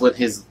 That's when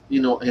his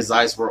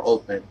eyes were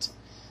opened.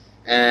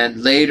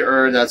 And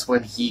later, that's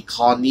when he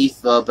called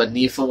Nifa, but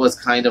Nifa was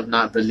kind of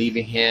not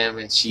believing him,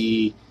 and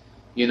she,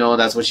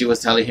 that's what she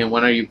was telling him,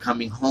 when are you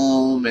coming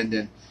home? And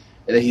then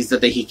And he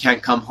said that he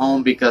can't come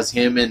home because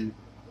him and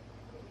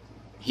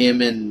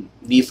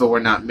Nifa were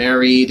not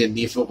married, and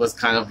Nifa was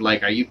kind of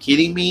like, "Are you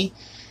kidding me?"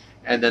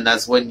 And then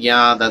that's when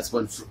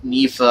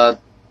Nifa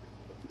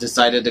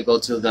decided to go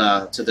to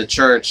the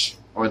church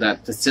or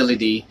that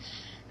facility.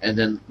 And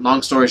then,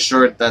 long story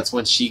short, that's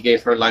when she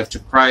gave her life to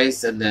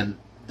Christ. And then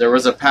there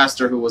was a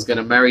pastor who was going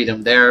to marry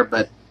them there,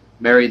 but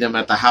marry them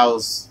at the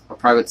house, a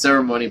private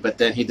ceremony. But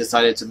then he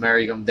decided to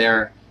marry them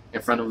there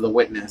in front of the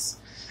witness.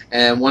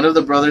 And one of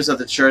the brothers of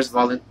the church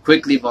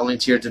quickly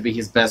volunteered to be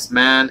his best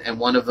man, and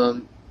one of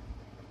them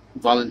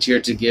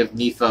volunteered to give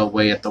Nifa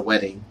away at the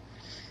wedding.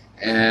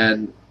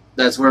 And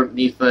that's where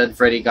Nifa and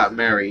Freddie got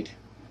married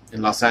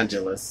in Los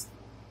Angeles.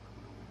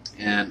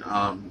 And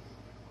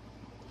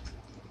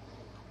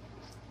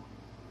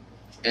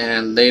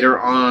later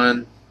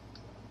on,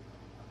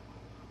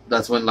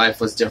 that's when life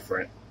was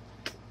different.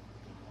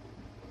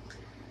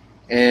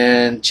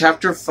 And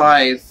chapter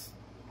 5,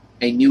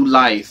 A New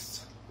Life.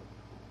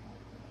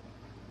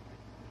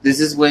 This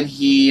is when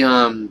he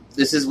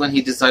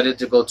decided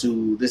to go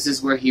to, this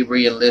is where he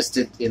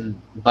re-enlisted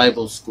in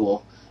Bible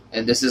school.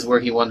 And this is where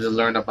he wanted to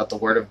learn about the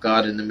Word of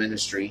God in the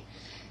ministry.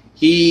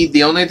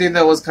 The only thing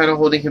that was kind of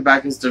holding him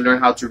back is to learn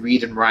how to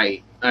read and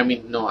write.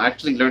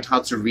 Actually learned how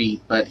to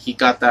read, but he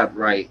got that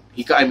right.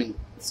 He got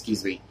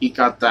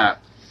that.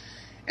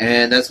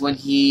 And that's when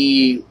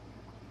he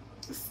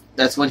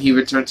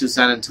returned to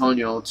San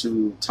Antonio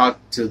to talk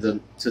to the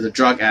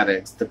drug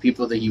addicts, the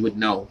people that he would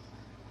know.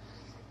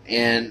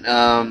 And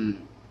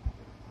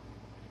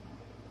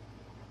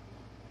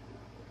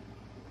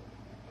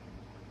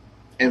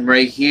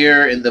right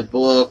here in the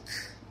book,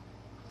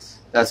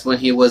 that's when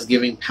he was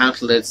giving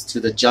pamphlets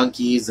to the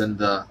junkies and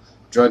the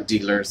drug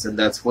dealers. And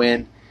that's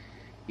when,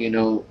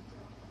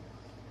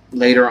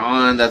 later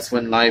on, that's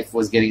when life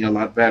was getting a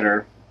lot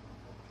better.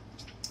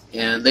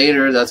 And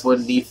later, that's when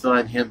Nifa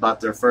and him bought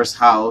their first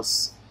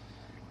house.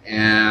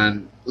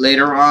 And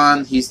later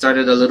on, he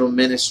started a little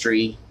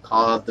ministry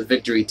called the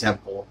Victory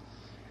Temple.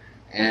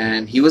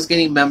 And he was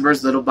getting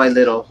members little by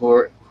little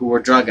who were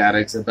drug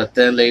addicts. But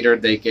then later,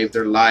 they gave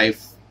their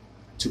life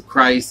to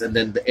Christ. And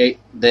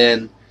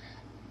then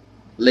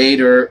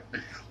later,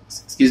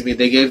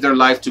 they gave their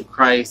life to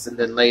Christ. And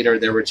then later,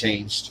 they were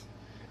changed.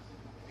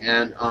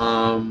 And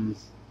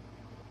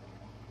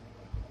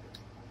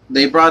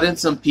they brought in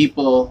some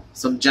people,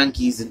 some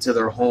junkies, into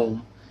their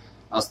home,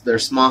 their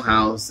small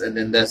house, and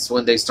then that's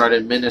when they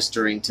started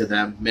ministering to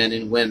them, men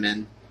and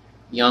women,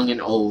 young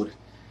and old.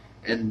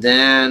 And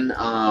then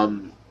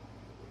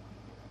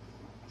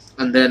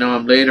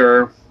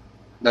later,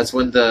 that's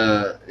when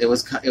it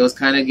was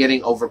kind of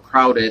getting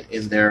overcrowded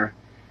in there,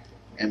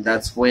 and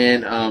that's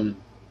when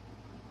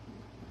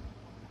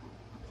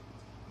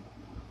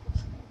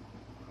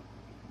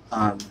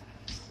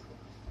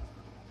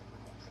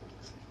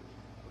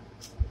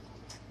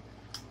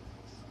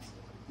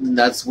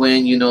that's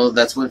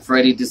when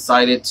Freddie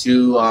decided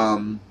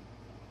to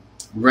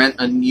rent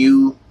a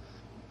new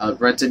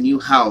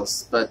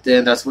house. But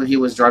then that's when he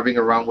was driving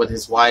around with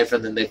his wife,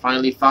 and then they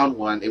finally found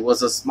one. It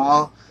was a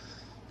small,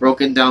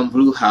 broken down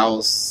blue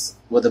house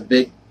with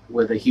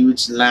a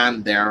huge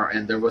land there,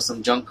 and there was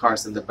some junk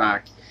cars in the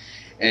back.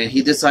 And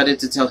he decided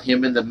to tell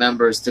him and the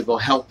members to go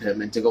help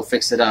him and to go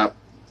fix it up.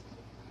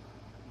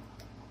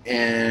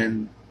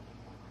 And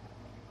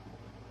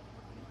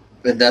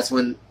that's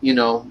when,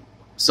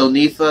 so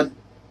Nifa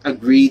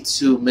agreed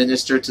to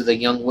minister to the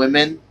young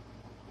women,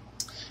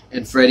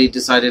 and Freddie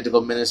decided to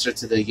go minister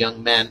to the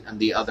young men in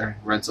the other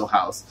rental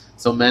house.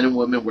 So men and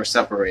women were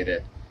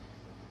separated.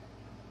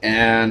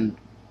 And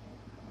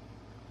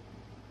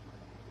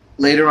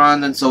later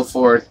on and so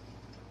forth,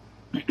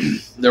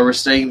 they were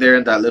staying there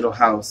in that little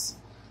house.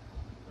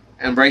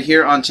 And right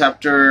here on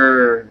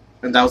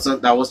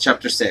that was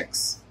chapter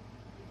 6.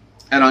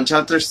 And on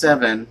chapter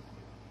 7,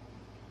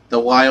 The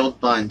Wild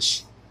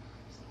Bunch,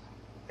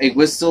 a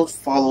whistle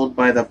followed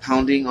by the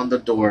pounding on the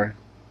door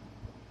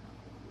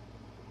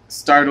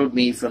startled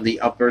me from the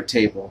upper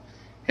table.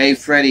 "Hey,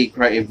 Freddie,"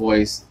 cried a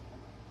voice.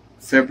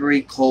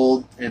 February,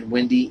 cold and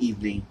windy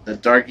evening. The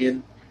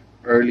darkened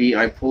early.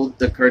 I pulled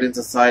the curtains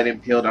aside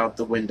and peeled out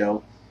the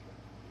window.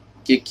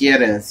 "¿Qué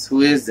quieres?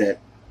 Who is it?"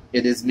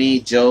 "It is me,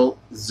 Joe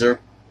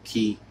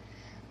Zerke."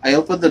 I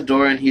opened the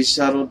door and he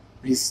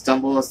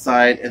stumbled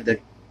aside, and the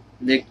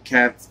Nick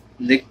pants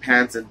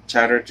and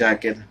tattered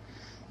jacket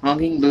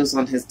hanging loose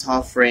on his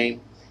tall frame,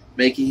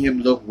 making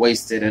him look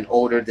wasted and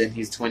older than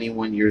he's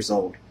 21 years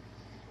old.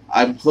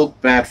 "I'm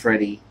hooked bad,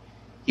 Freddie."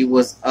 He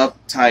was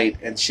uptight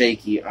and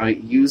shaky. "I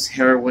use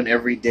heroin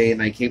every day,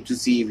 and I came to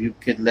see if you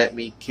could let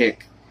me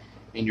kick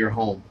in your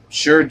home."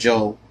 "Sure,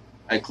 Joe."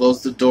 I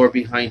closed the door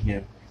behind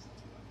him.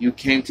 "You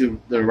came to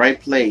the right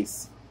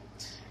place."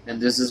 And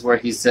this is where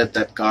he said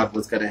that God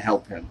was going to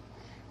help him.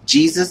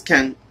 "Jesus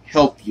can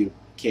help you,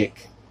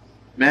 Kick."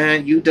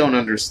 "Man, you don't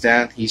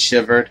understand," he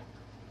shivered.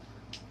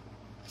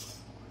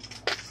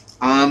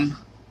 "I'm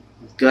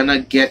gonna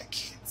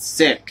get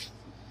sick.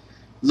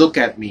 Look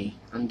at me.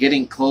 I'm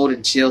getting cold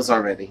and chills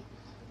already."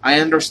 "I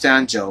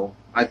understand, Joe."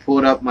 I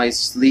pulled up my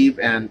sleeve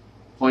and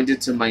pointed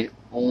to my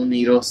own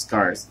needle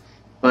scars.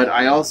 But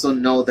I also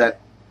know that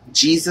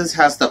Jesus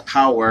has the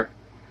power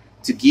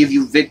to give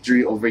you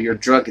victory over your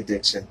drug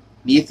addiction.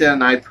 Nifa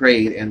and I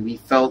prayed, and we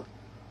felt,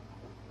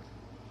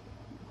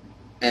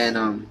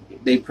 and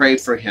they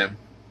prayed for him,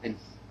 and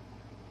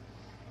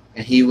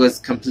he was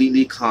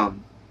completely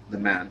calm, the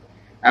man.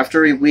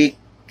 After a week,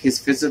 his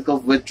physical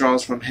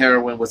withdrawals from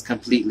heroin was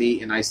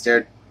completely, and I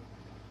started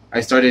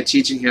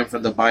teaching him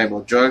from the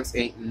Bible. Drugs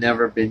ain't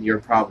never been your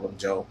problem,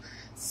 Joe.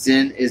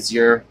 Sin is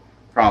your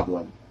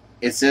problem.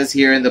 It says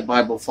here in the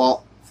Bible,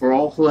 for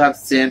all who have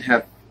sinned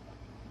have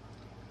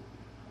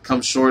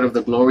come short of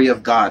the glory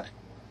of God.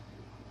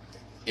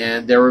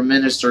 And they were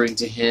ministering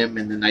to him,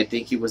 and then I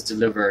think he was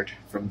delivered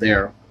from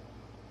there.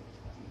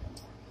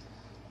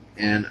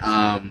 And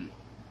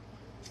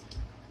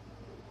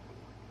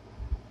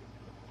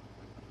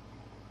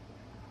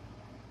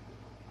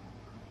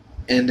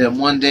then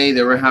one day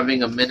they were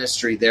having a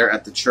ministry there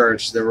at the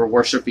church. They were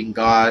worshiping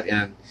God,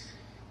 and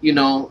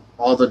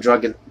all the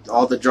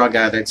drug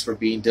addicts were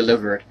being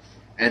delivered.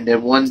 And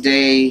then one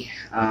day,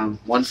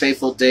 one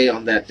fateful day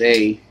on that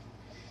day,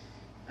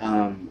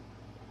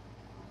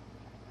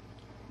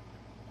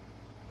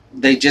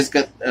 they just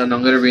got, and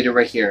I'm going to read it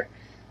right here.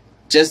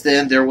 Just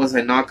then, there was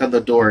a knock on the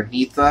door.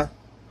 Nifa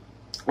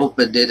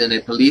opened it, and a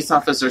police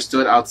officer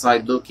stood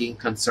outside looking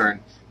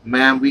concerned.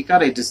 Ma'am, we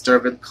got a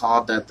disturbance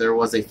call that there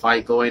was a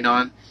fight going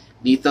on.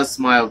 Nifa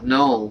smiled.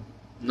 No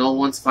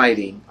one's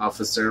fighting,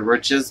 officer. We're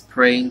just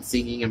praying,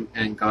 singing,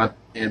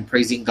 and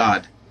praising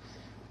God.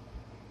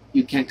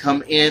 You can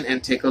come in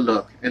and take a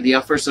look. And the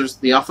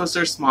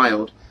officer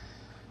smiled.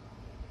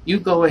 You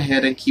go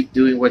ahead and keep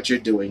doing what you're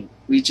doing.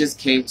 We just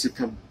came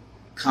to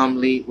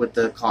calmly with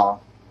the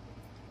call.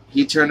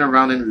 He turned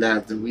around and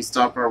left, and we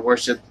stopped our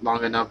worship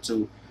long enough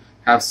to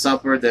have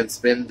supper, then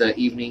spend the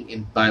evening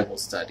in Bible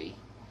study.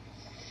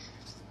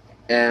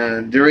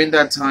 And during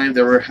that time,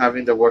 they were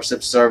having the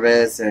worship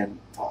service and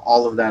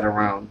all of that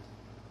around.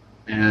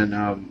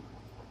 And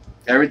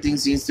everything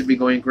seems to be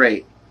going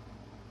great.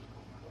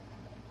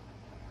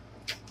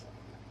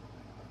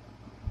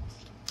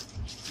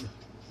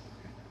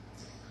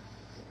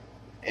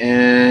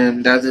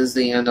 And that is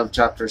the end of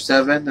chapter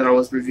 7 that I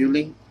was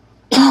reviewing.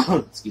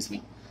 Excuse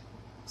me.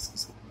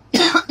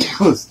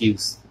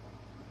 Excuse.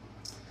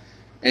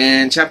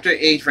 And chapter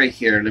 8 right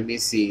here, let me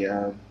see.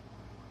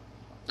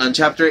 On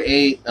chapter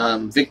 8,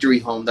 Victory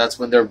Home, that's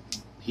when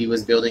he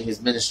was building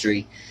his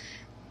ministry.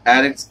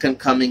 Addicts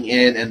coming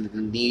in, and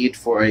the need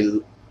for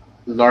a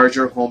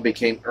larger home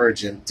became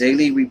urgent.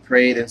 Daily we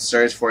prayed and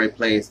searched for a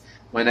place.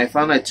 When I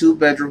found a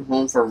 2-bedroom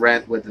home for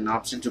rent with an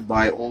option to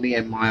buy only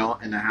a mile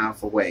and a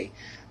half away,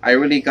 I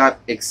really got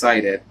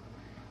excited.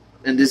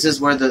 And this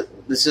is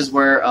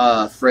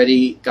where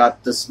Freddie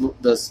got the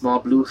small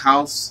blue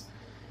house,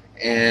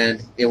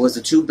 and it was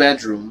a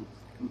 2-bedroom,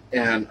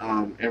 and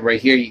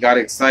right here he got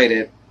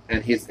excited,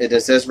 and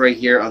it says right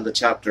here on the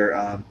chapter,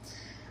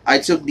 I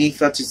took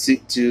Nifa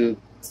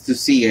to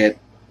see it.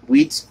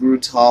 Weeds grew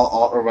tall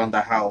all around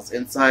the house.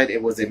 Inside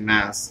it was a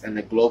mess, and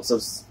the globes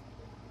of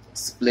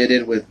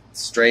splitted with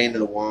strain in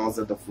the walls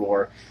and the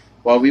floor.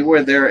 While we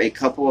were there, a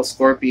couple of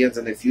scorpions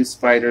and a few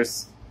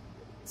spiders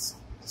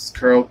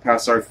curled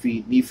past our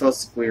feet. Nifa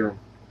squirmed.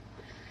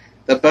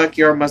 The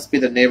backyard must be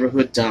the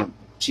neighborhood dump,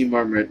 she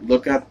murmured.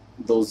 Look at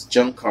those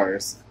junk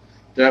cars.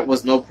 That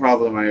was no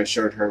problem, I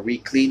assured her. We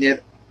cleaned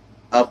it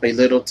up a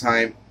little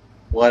time.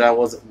 What I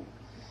was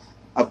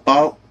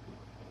about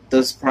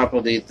this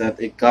property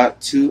that it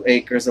got 2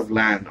 acres of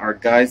land. Our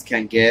guys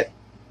can get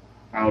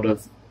out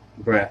of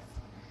breath.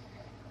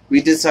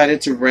 We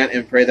decided to rent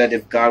and pray that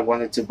if God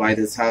wanted to buy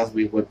this house,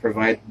 we would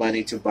provide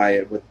money to buy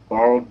it with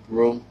borrowed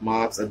broom,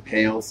 mops, and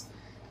pails,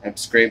 and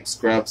scrape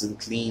scrubs and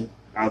clean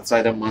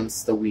outside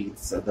amongst the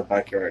weeds of the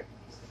backyard.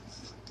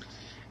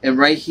 And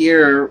right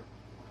here,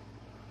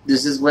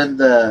 this is when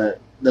one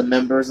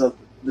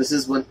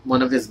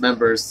of his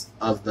members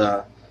of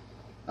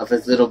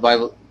his little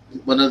Bible,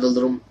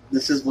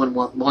 this is when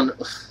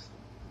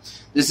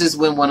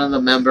one of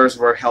the members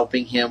were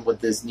helping him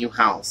with this new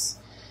house.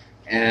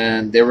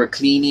 And they were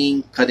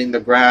cleaning, cutting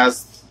the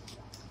grass,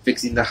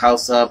 fixing the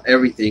house up,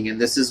 everything. And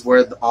this is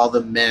where all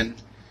the men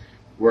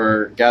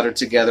were gathered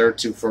together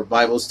for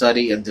Bible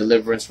study and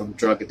deliverance from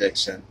drug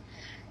addiction.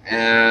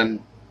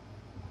 And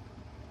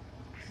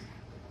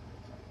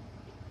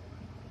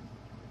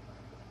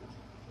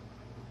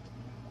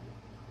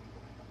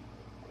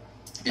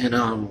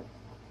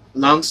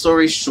long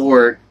story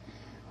short,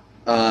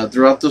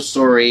 throughout the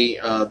story,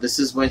 this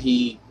is when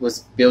he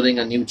was building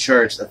a new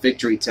church, a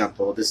Victory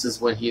Temple. This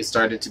is when he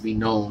started to be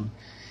known,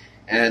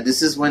 and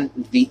this is when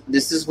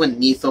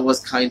Nifa was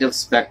kind of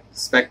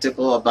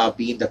skeptical about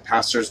being the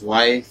pastor's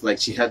wife. Like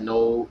she didn't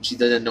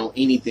know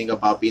anything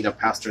about being a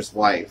pastor's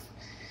wife,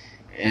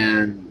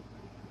 and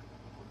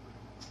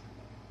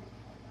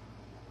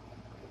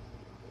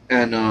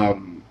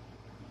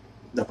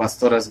the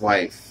pastora's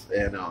wife,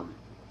 and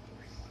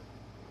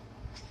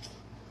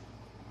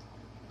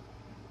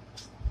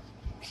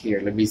here,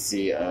 let me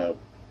see.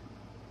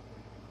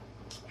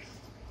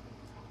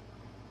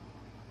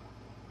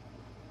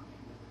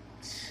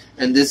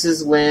 And this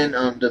is when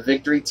the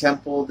Victory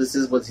Temple, this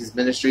is what his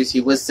ministries,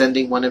 he was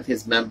sending one of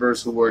his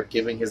members who were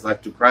giving his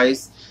life to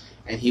Christ,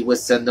 and he would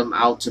send them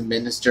out to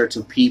minister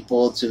to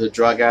people, to the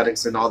drug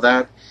addicts and all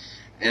that.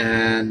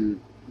 And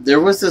there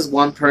was this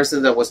one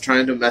person that was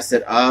trying to mess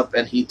it up,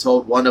 and he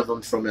told one of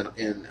them from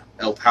in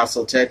El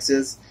Paso,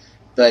 Texas,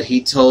 that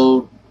he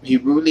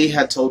really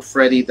had told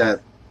Freddie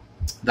that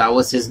that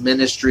was his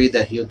ministry,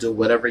 that he'll do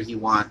whatever he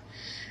want.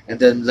 And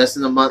then less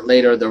than a month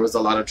later, there was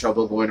a lot of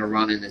trouble going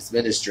around in his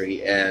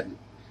ministry, and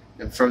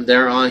from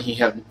there on,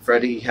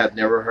 Freddie had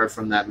never heard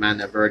from that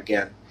man ever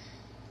again.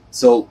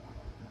 So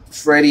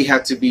Freddie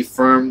had to be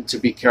firm, to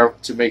be careful,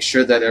 to make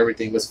sure that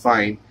everything was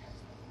fine.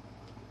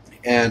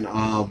 And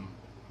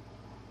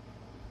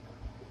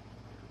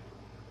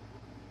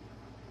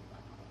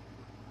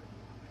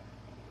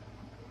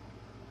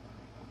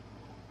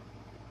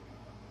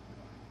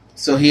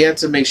so he had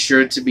to make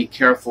sure to be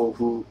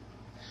careful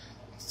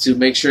to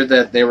make sure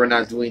that they were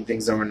not doing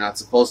things that were not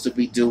supposed to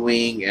be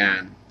doing.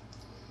 And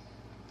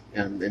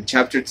in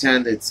chapter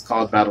 10, it's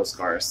called Battle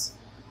Scars.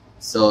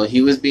 So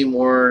he was being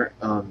more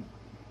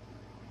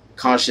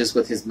cautious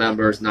with his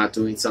members, not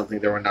doing something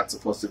they were not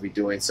supposed to be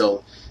doing.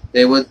 So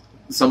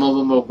some of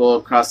them would go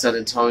across San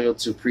Antonio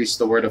to preach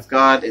the word of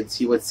God, and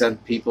he would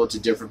send people to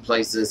different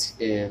places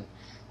in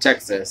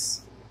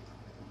Texas.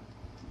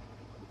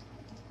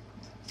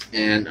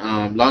 And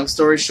long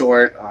story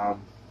short,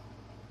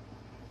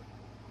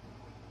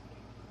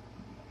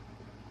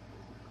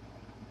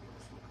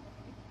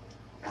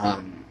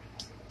 I'm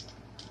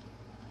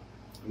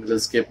going to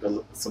skip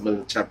some of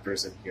the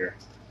chapters in here.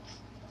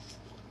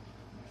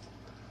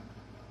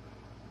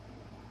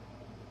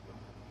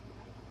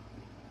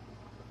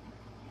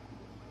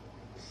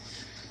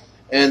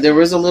 And there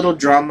was a little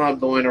drama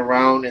going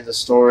around in the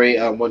story.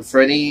 When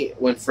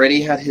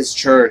Freddie had his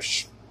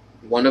church,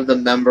 one of the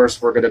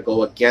members were going to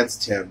go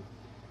against him.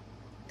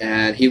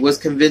 And he was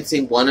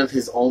convincing one of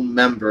his own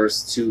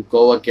members to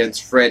go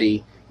against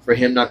Freddie for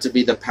him not to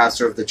be the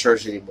pastor of the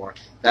church anymore.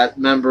 That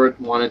member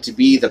wanted to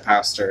be the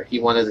pastor. He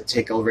wanted to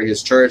take over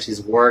his church,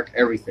 his work,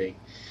 everything.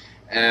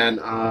 And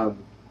all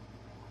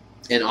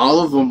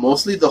of them,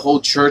 mostly the whole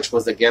church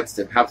was against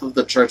him. Half of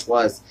the church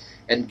was.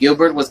 And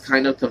Gilbert was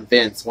kind of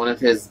convinced, one of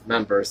his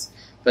members.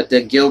 But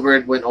then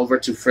Gilbert went over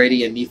to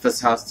Freddie and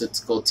Nifa's house to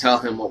go tell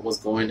him what was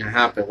going to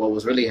happen, what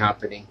was really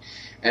happening.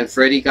 And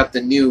Freddie got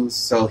the news,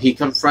 so he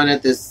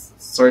confronted this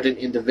certain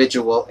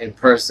individual in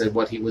person,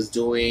 what he was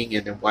doing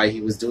and why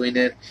he was doing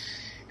it.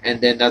 And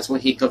then that's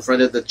when he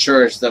confronted the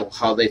church,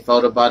 how they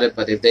felt about it,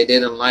 but if they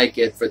didn't like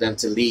it, for them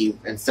to leave.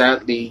 And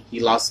sadly, he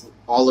lost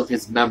all of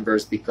his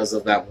members because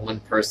of that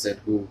one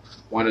person who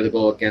wanted to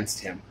go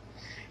against him.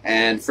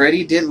 And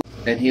Freddie did,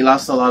 and he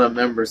lost a lot of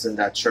members in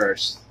that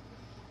church.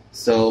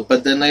 So,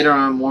 but then later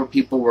on, more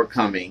people were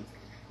coming.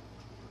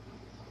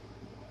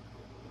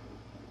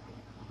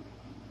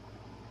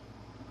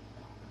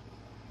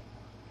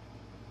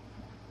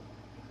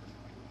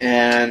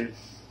 And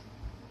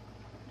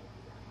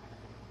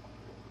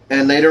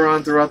later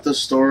on throughout the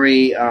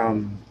story,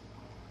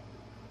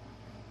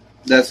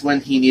 that's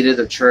when he needed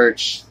a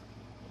church.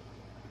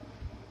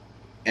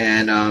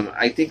 And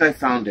I think I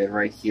found it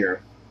right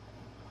here.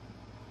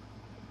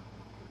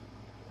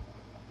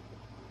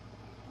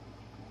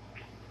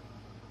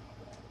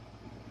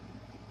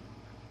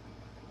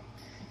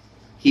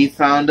 He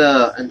found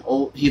a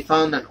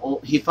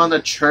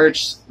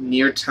church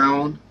near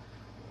town.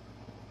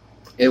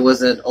 It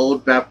was an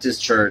old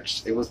Baptist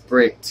church. It was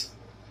bricked,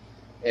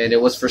 and it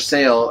was for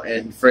sale.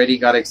 And Freddie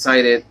got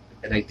excited,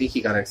 and I think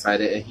he got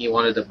excited, and he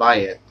wanted to buy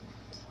it.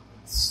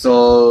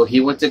 So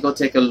he went to go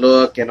take a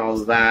look and all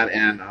of that,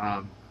 and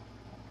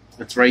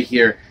it's right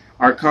here.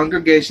 Our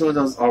congregation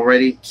was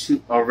already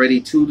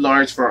too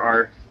large for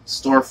our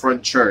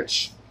storefront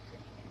church.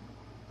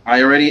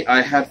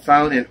 I had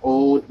found an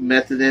old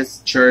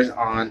Methodist church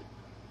on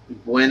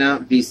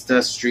Buena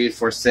Vista Street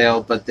for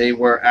sale, but they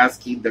were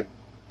asking the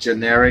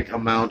generic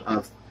amount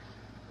of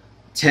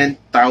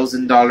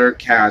 $10,000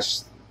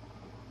 cash.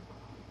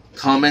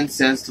 Common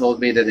sense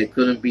told me that it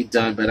couldn't be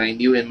done, but I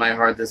knew in my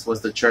heart this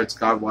was the church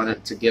God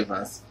wanted to give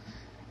us.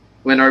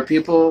 When our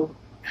people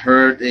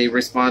heard, they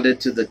responded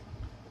to the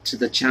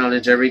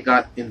challenge. Everyone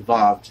got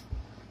involved.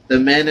 The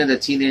men and the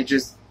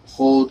teenagers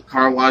hold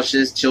car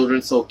washes,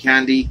 children sold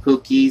candy,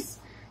 cookies.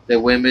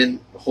 The women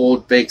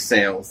hold bake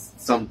sales.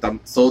 Some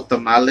sold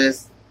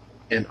tamales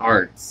and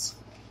arts.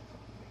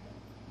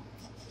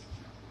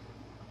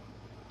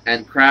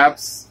 And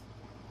crabs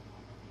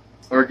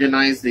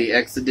organized the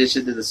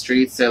expedition to the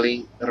streets,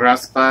 selling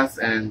raspas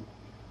and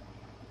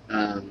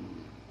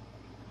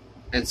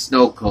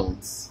snow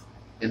cones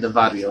in the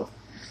Barrio.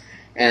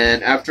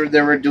 And after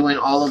they were doing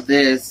all of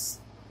this,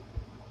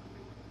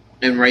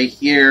 and right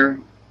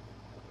here,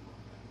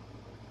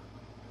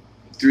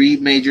 3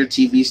 major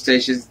TV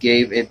stations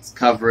gave its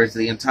coverage.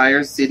 The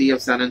entire city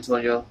of San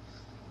Antonio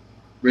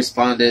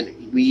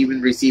responded. We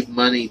even received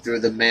money through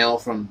the mail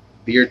from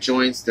beer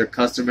joints. Their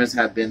customers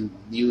had been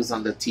used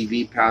on the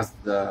TV, passed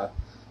the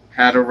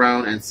hat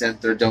around, and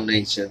sent their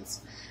donations.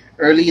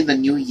 Early in the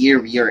new year,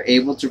 we are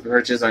able to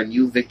purchase our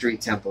new Victory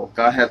Temple.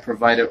 God had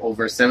provided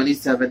over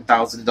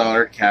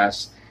 $77,000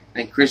 cash,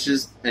 and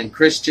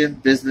Christian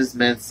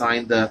businessmen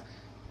signed the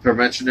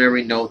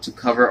promissory note to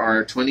cover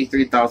our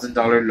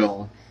 $23,000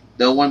 loan.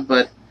 No one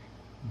but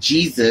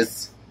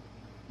Jesus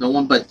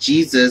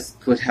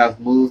could have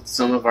moved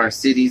some of our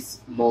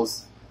city's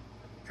most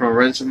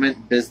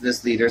prominent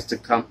business leaders to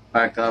come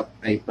back up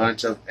a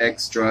bunch of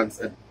ex-drugs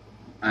and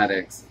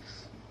addicts.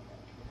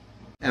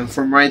 And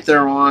from right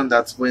there on,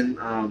 that's when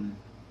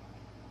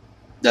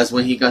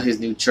he got his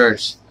new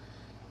church,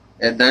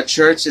 and that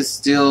church is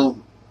still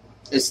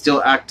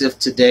active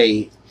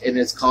today, and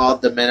it's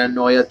called the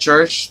Metanoia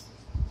Church.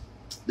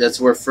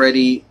 That's where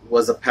Freddie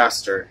was a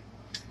pastor,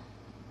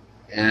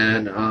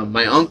 and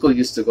my uncle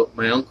used to go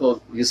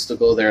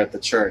there at the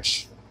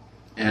church,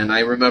 and I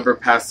remember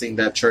passing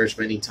that church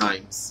many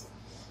times.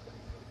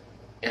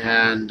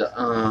 And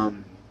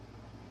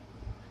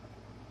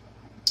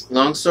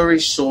long story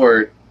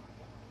short,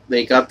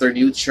 they got their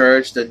new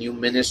church, the new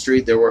ministry.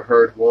 They were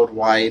heard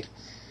worldwide.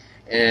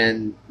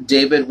 And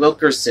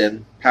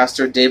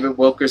Pastor David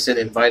Wilkerson,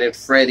 invited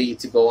Freddie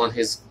to go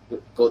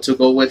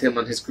with him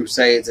on his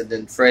crusades. And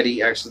then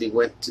Freddie actually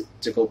went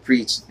to go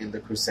preach in the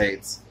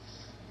crusades.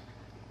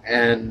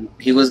 And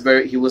he was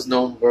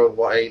known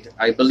worldwide.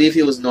 I believe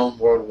he was known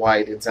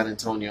worldwide in San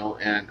Antonio.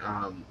 And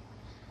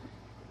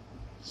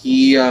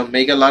he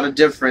made a lot of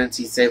difference.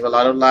 He saved a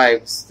lot of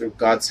lives through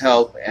God's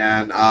help.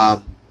 And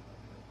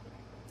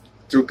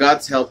through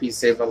God's help, he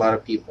saved a lot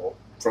of people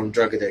from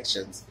drug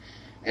addictions.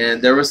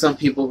 And there were some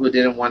people who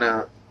didn't want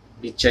to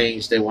be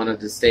changed. They wanted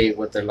to stay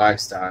with their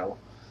lifestyle.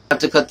 I have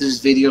to cut this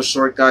video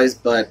short, guys,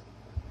 but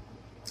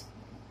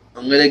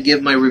I'm going to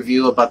give my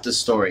review about this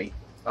story,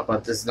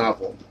 about this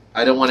novel.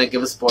 I don't want to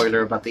give a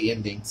spoiler about the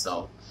ending,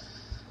 so.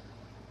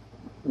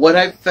 What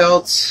I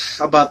felt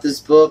about this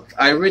book,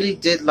 I really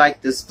did like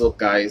this book,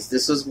 guys.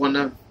 This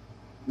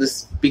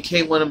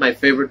became one of my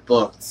favorite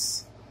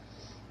books.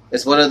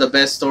 It's one of the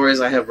best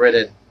stories I have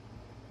written.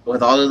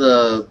 With all of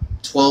the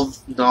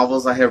 12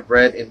 novels I have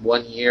read in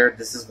 1 year,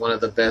 this is one of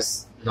the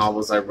best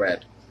novels I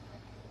read.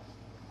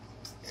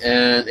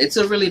 And it's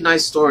a really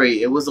nice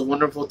story. It was a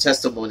wonderful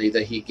testimony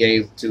that he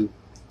gave to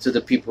the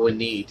people in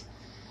need.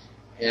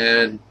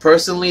 And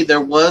personally,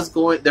 there was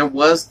going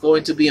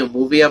to be a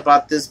movie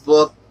about this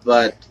book,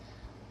 but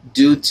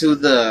due to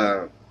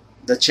the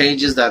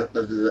changes that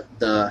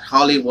the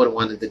Hollywood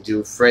wanted to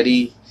do,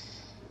 Freddie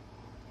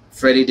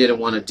didn't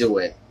want to do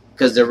it.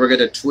 Because they were going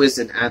to twist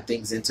and add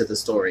things into the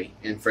story.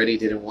 And Freddie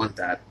didn't want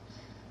that.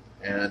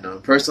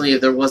 And personally,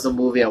 if there was a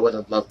movie, I would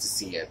have loved to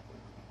see it.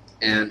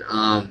 And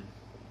I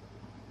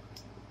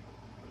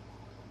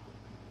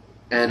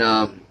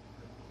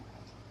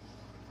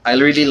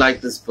really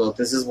like this book.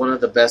 This is one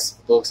of the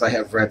best books I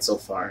have read so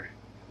far.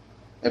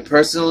 And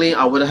personally,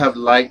 I would have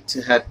liked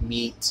to have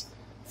meet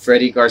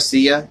Freddie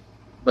Garcia.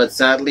 But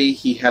sadly,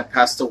 he had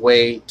passed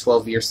away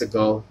 12 years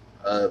ago.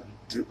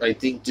 I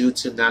think due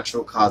to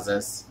natural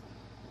causes.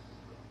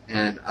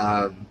 And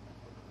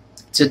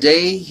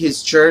today,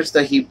 his church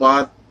that he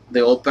bought, the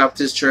Old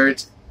Baptist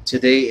Church,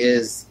 today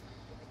is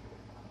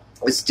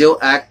still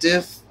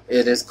active.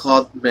 It is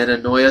called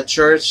Metanoia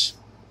Church.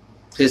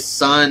 His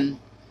son,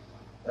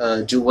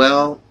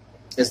 Joel,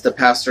 is the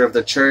pastor of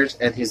the church,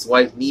 and his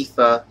wife,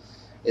 Nifa,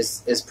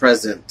 is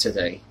present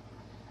today.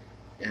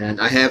 And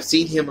I have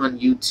seen him on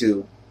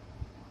YouTube.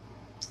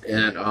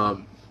 And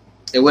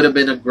it would have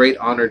been a great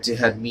honor to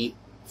have meet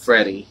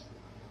Freddie.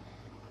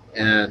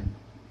 And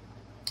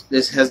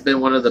this has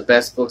been one of the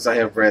best books I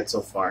have read so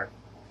far.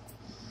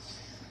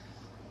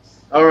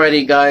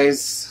 Alrighty,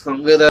 guys.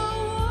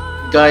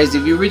 Guys,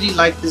 if you really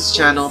like this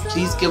channel,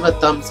 please give a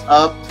thumbs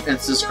up and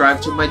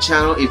subscribe to my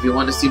channel if you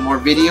want to see more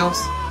videos.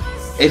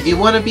 If you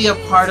want to be a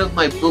part of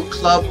my book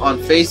club on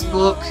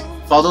Facebook,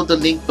 follow the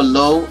link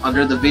below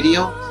under the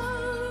video.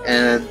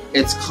 And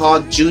it's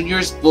called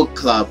Junior's Book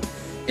Club.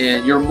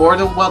 And you're more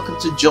than welcome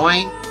to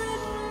join.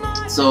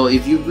 So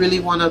if you really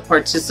want to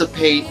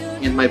participate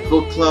in my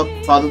book club,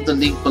 follow the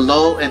link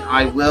below, and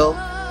I will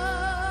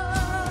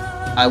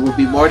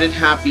be more than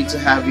happy to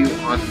have you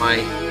on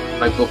my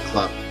book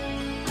club.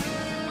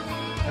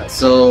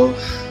 So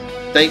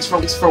thanks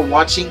for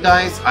watching,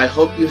 guys. I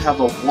hope you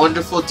have a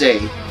wonderful day.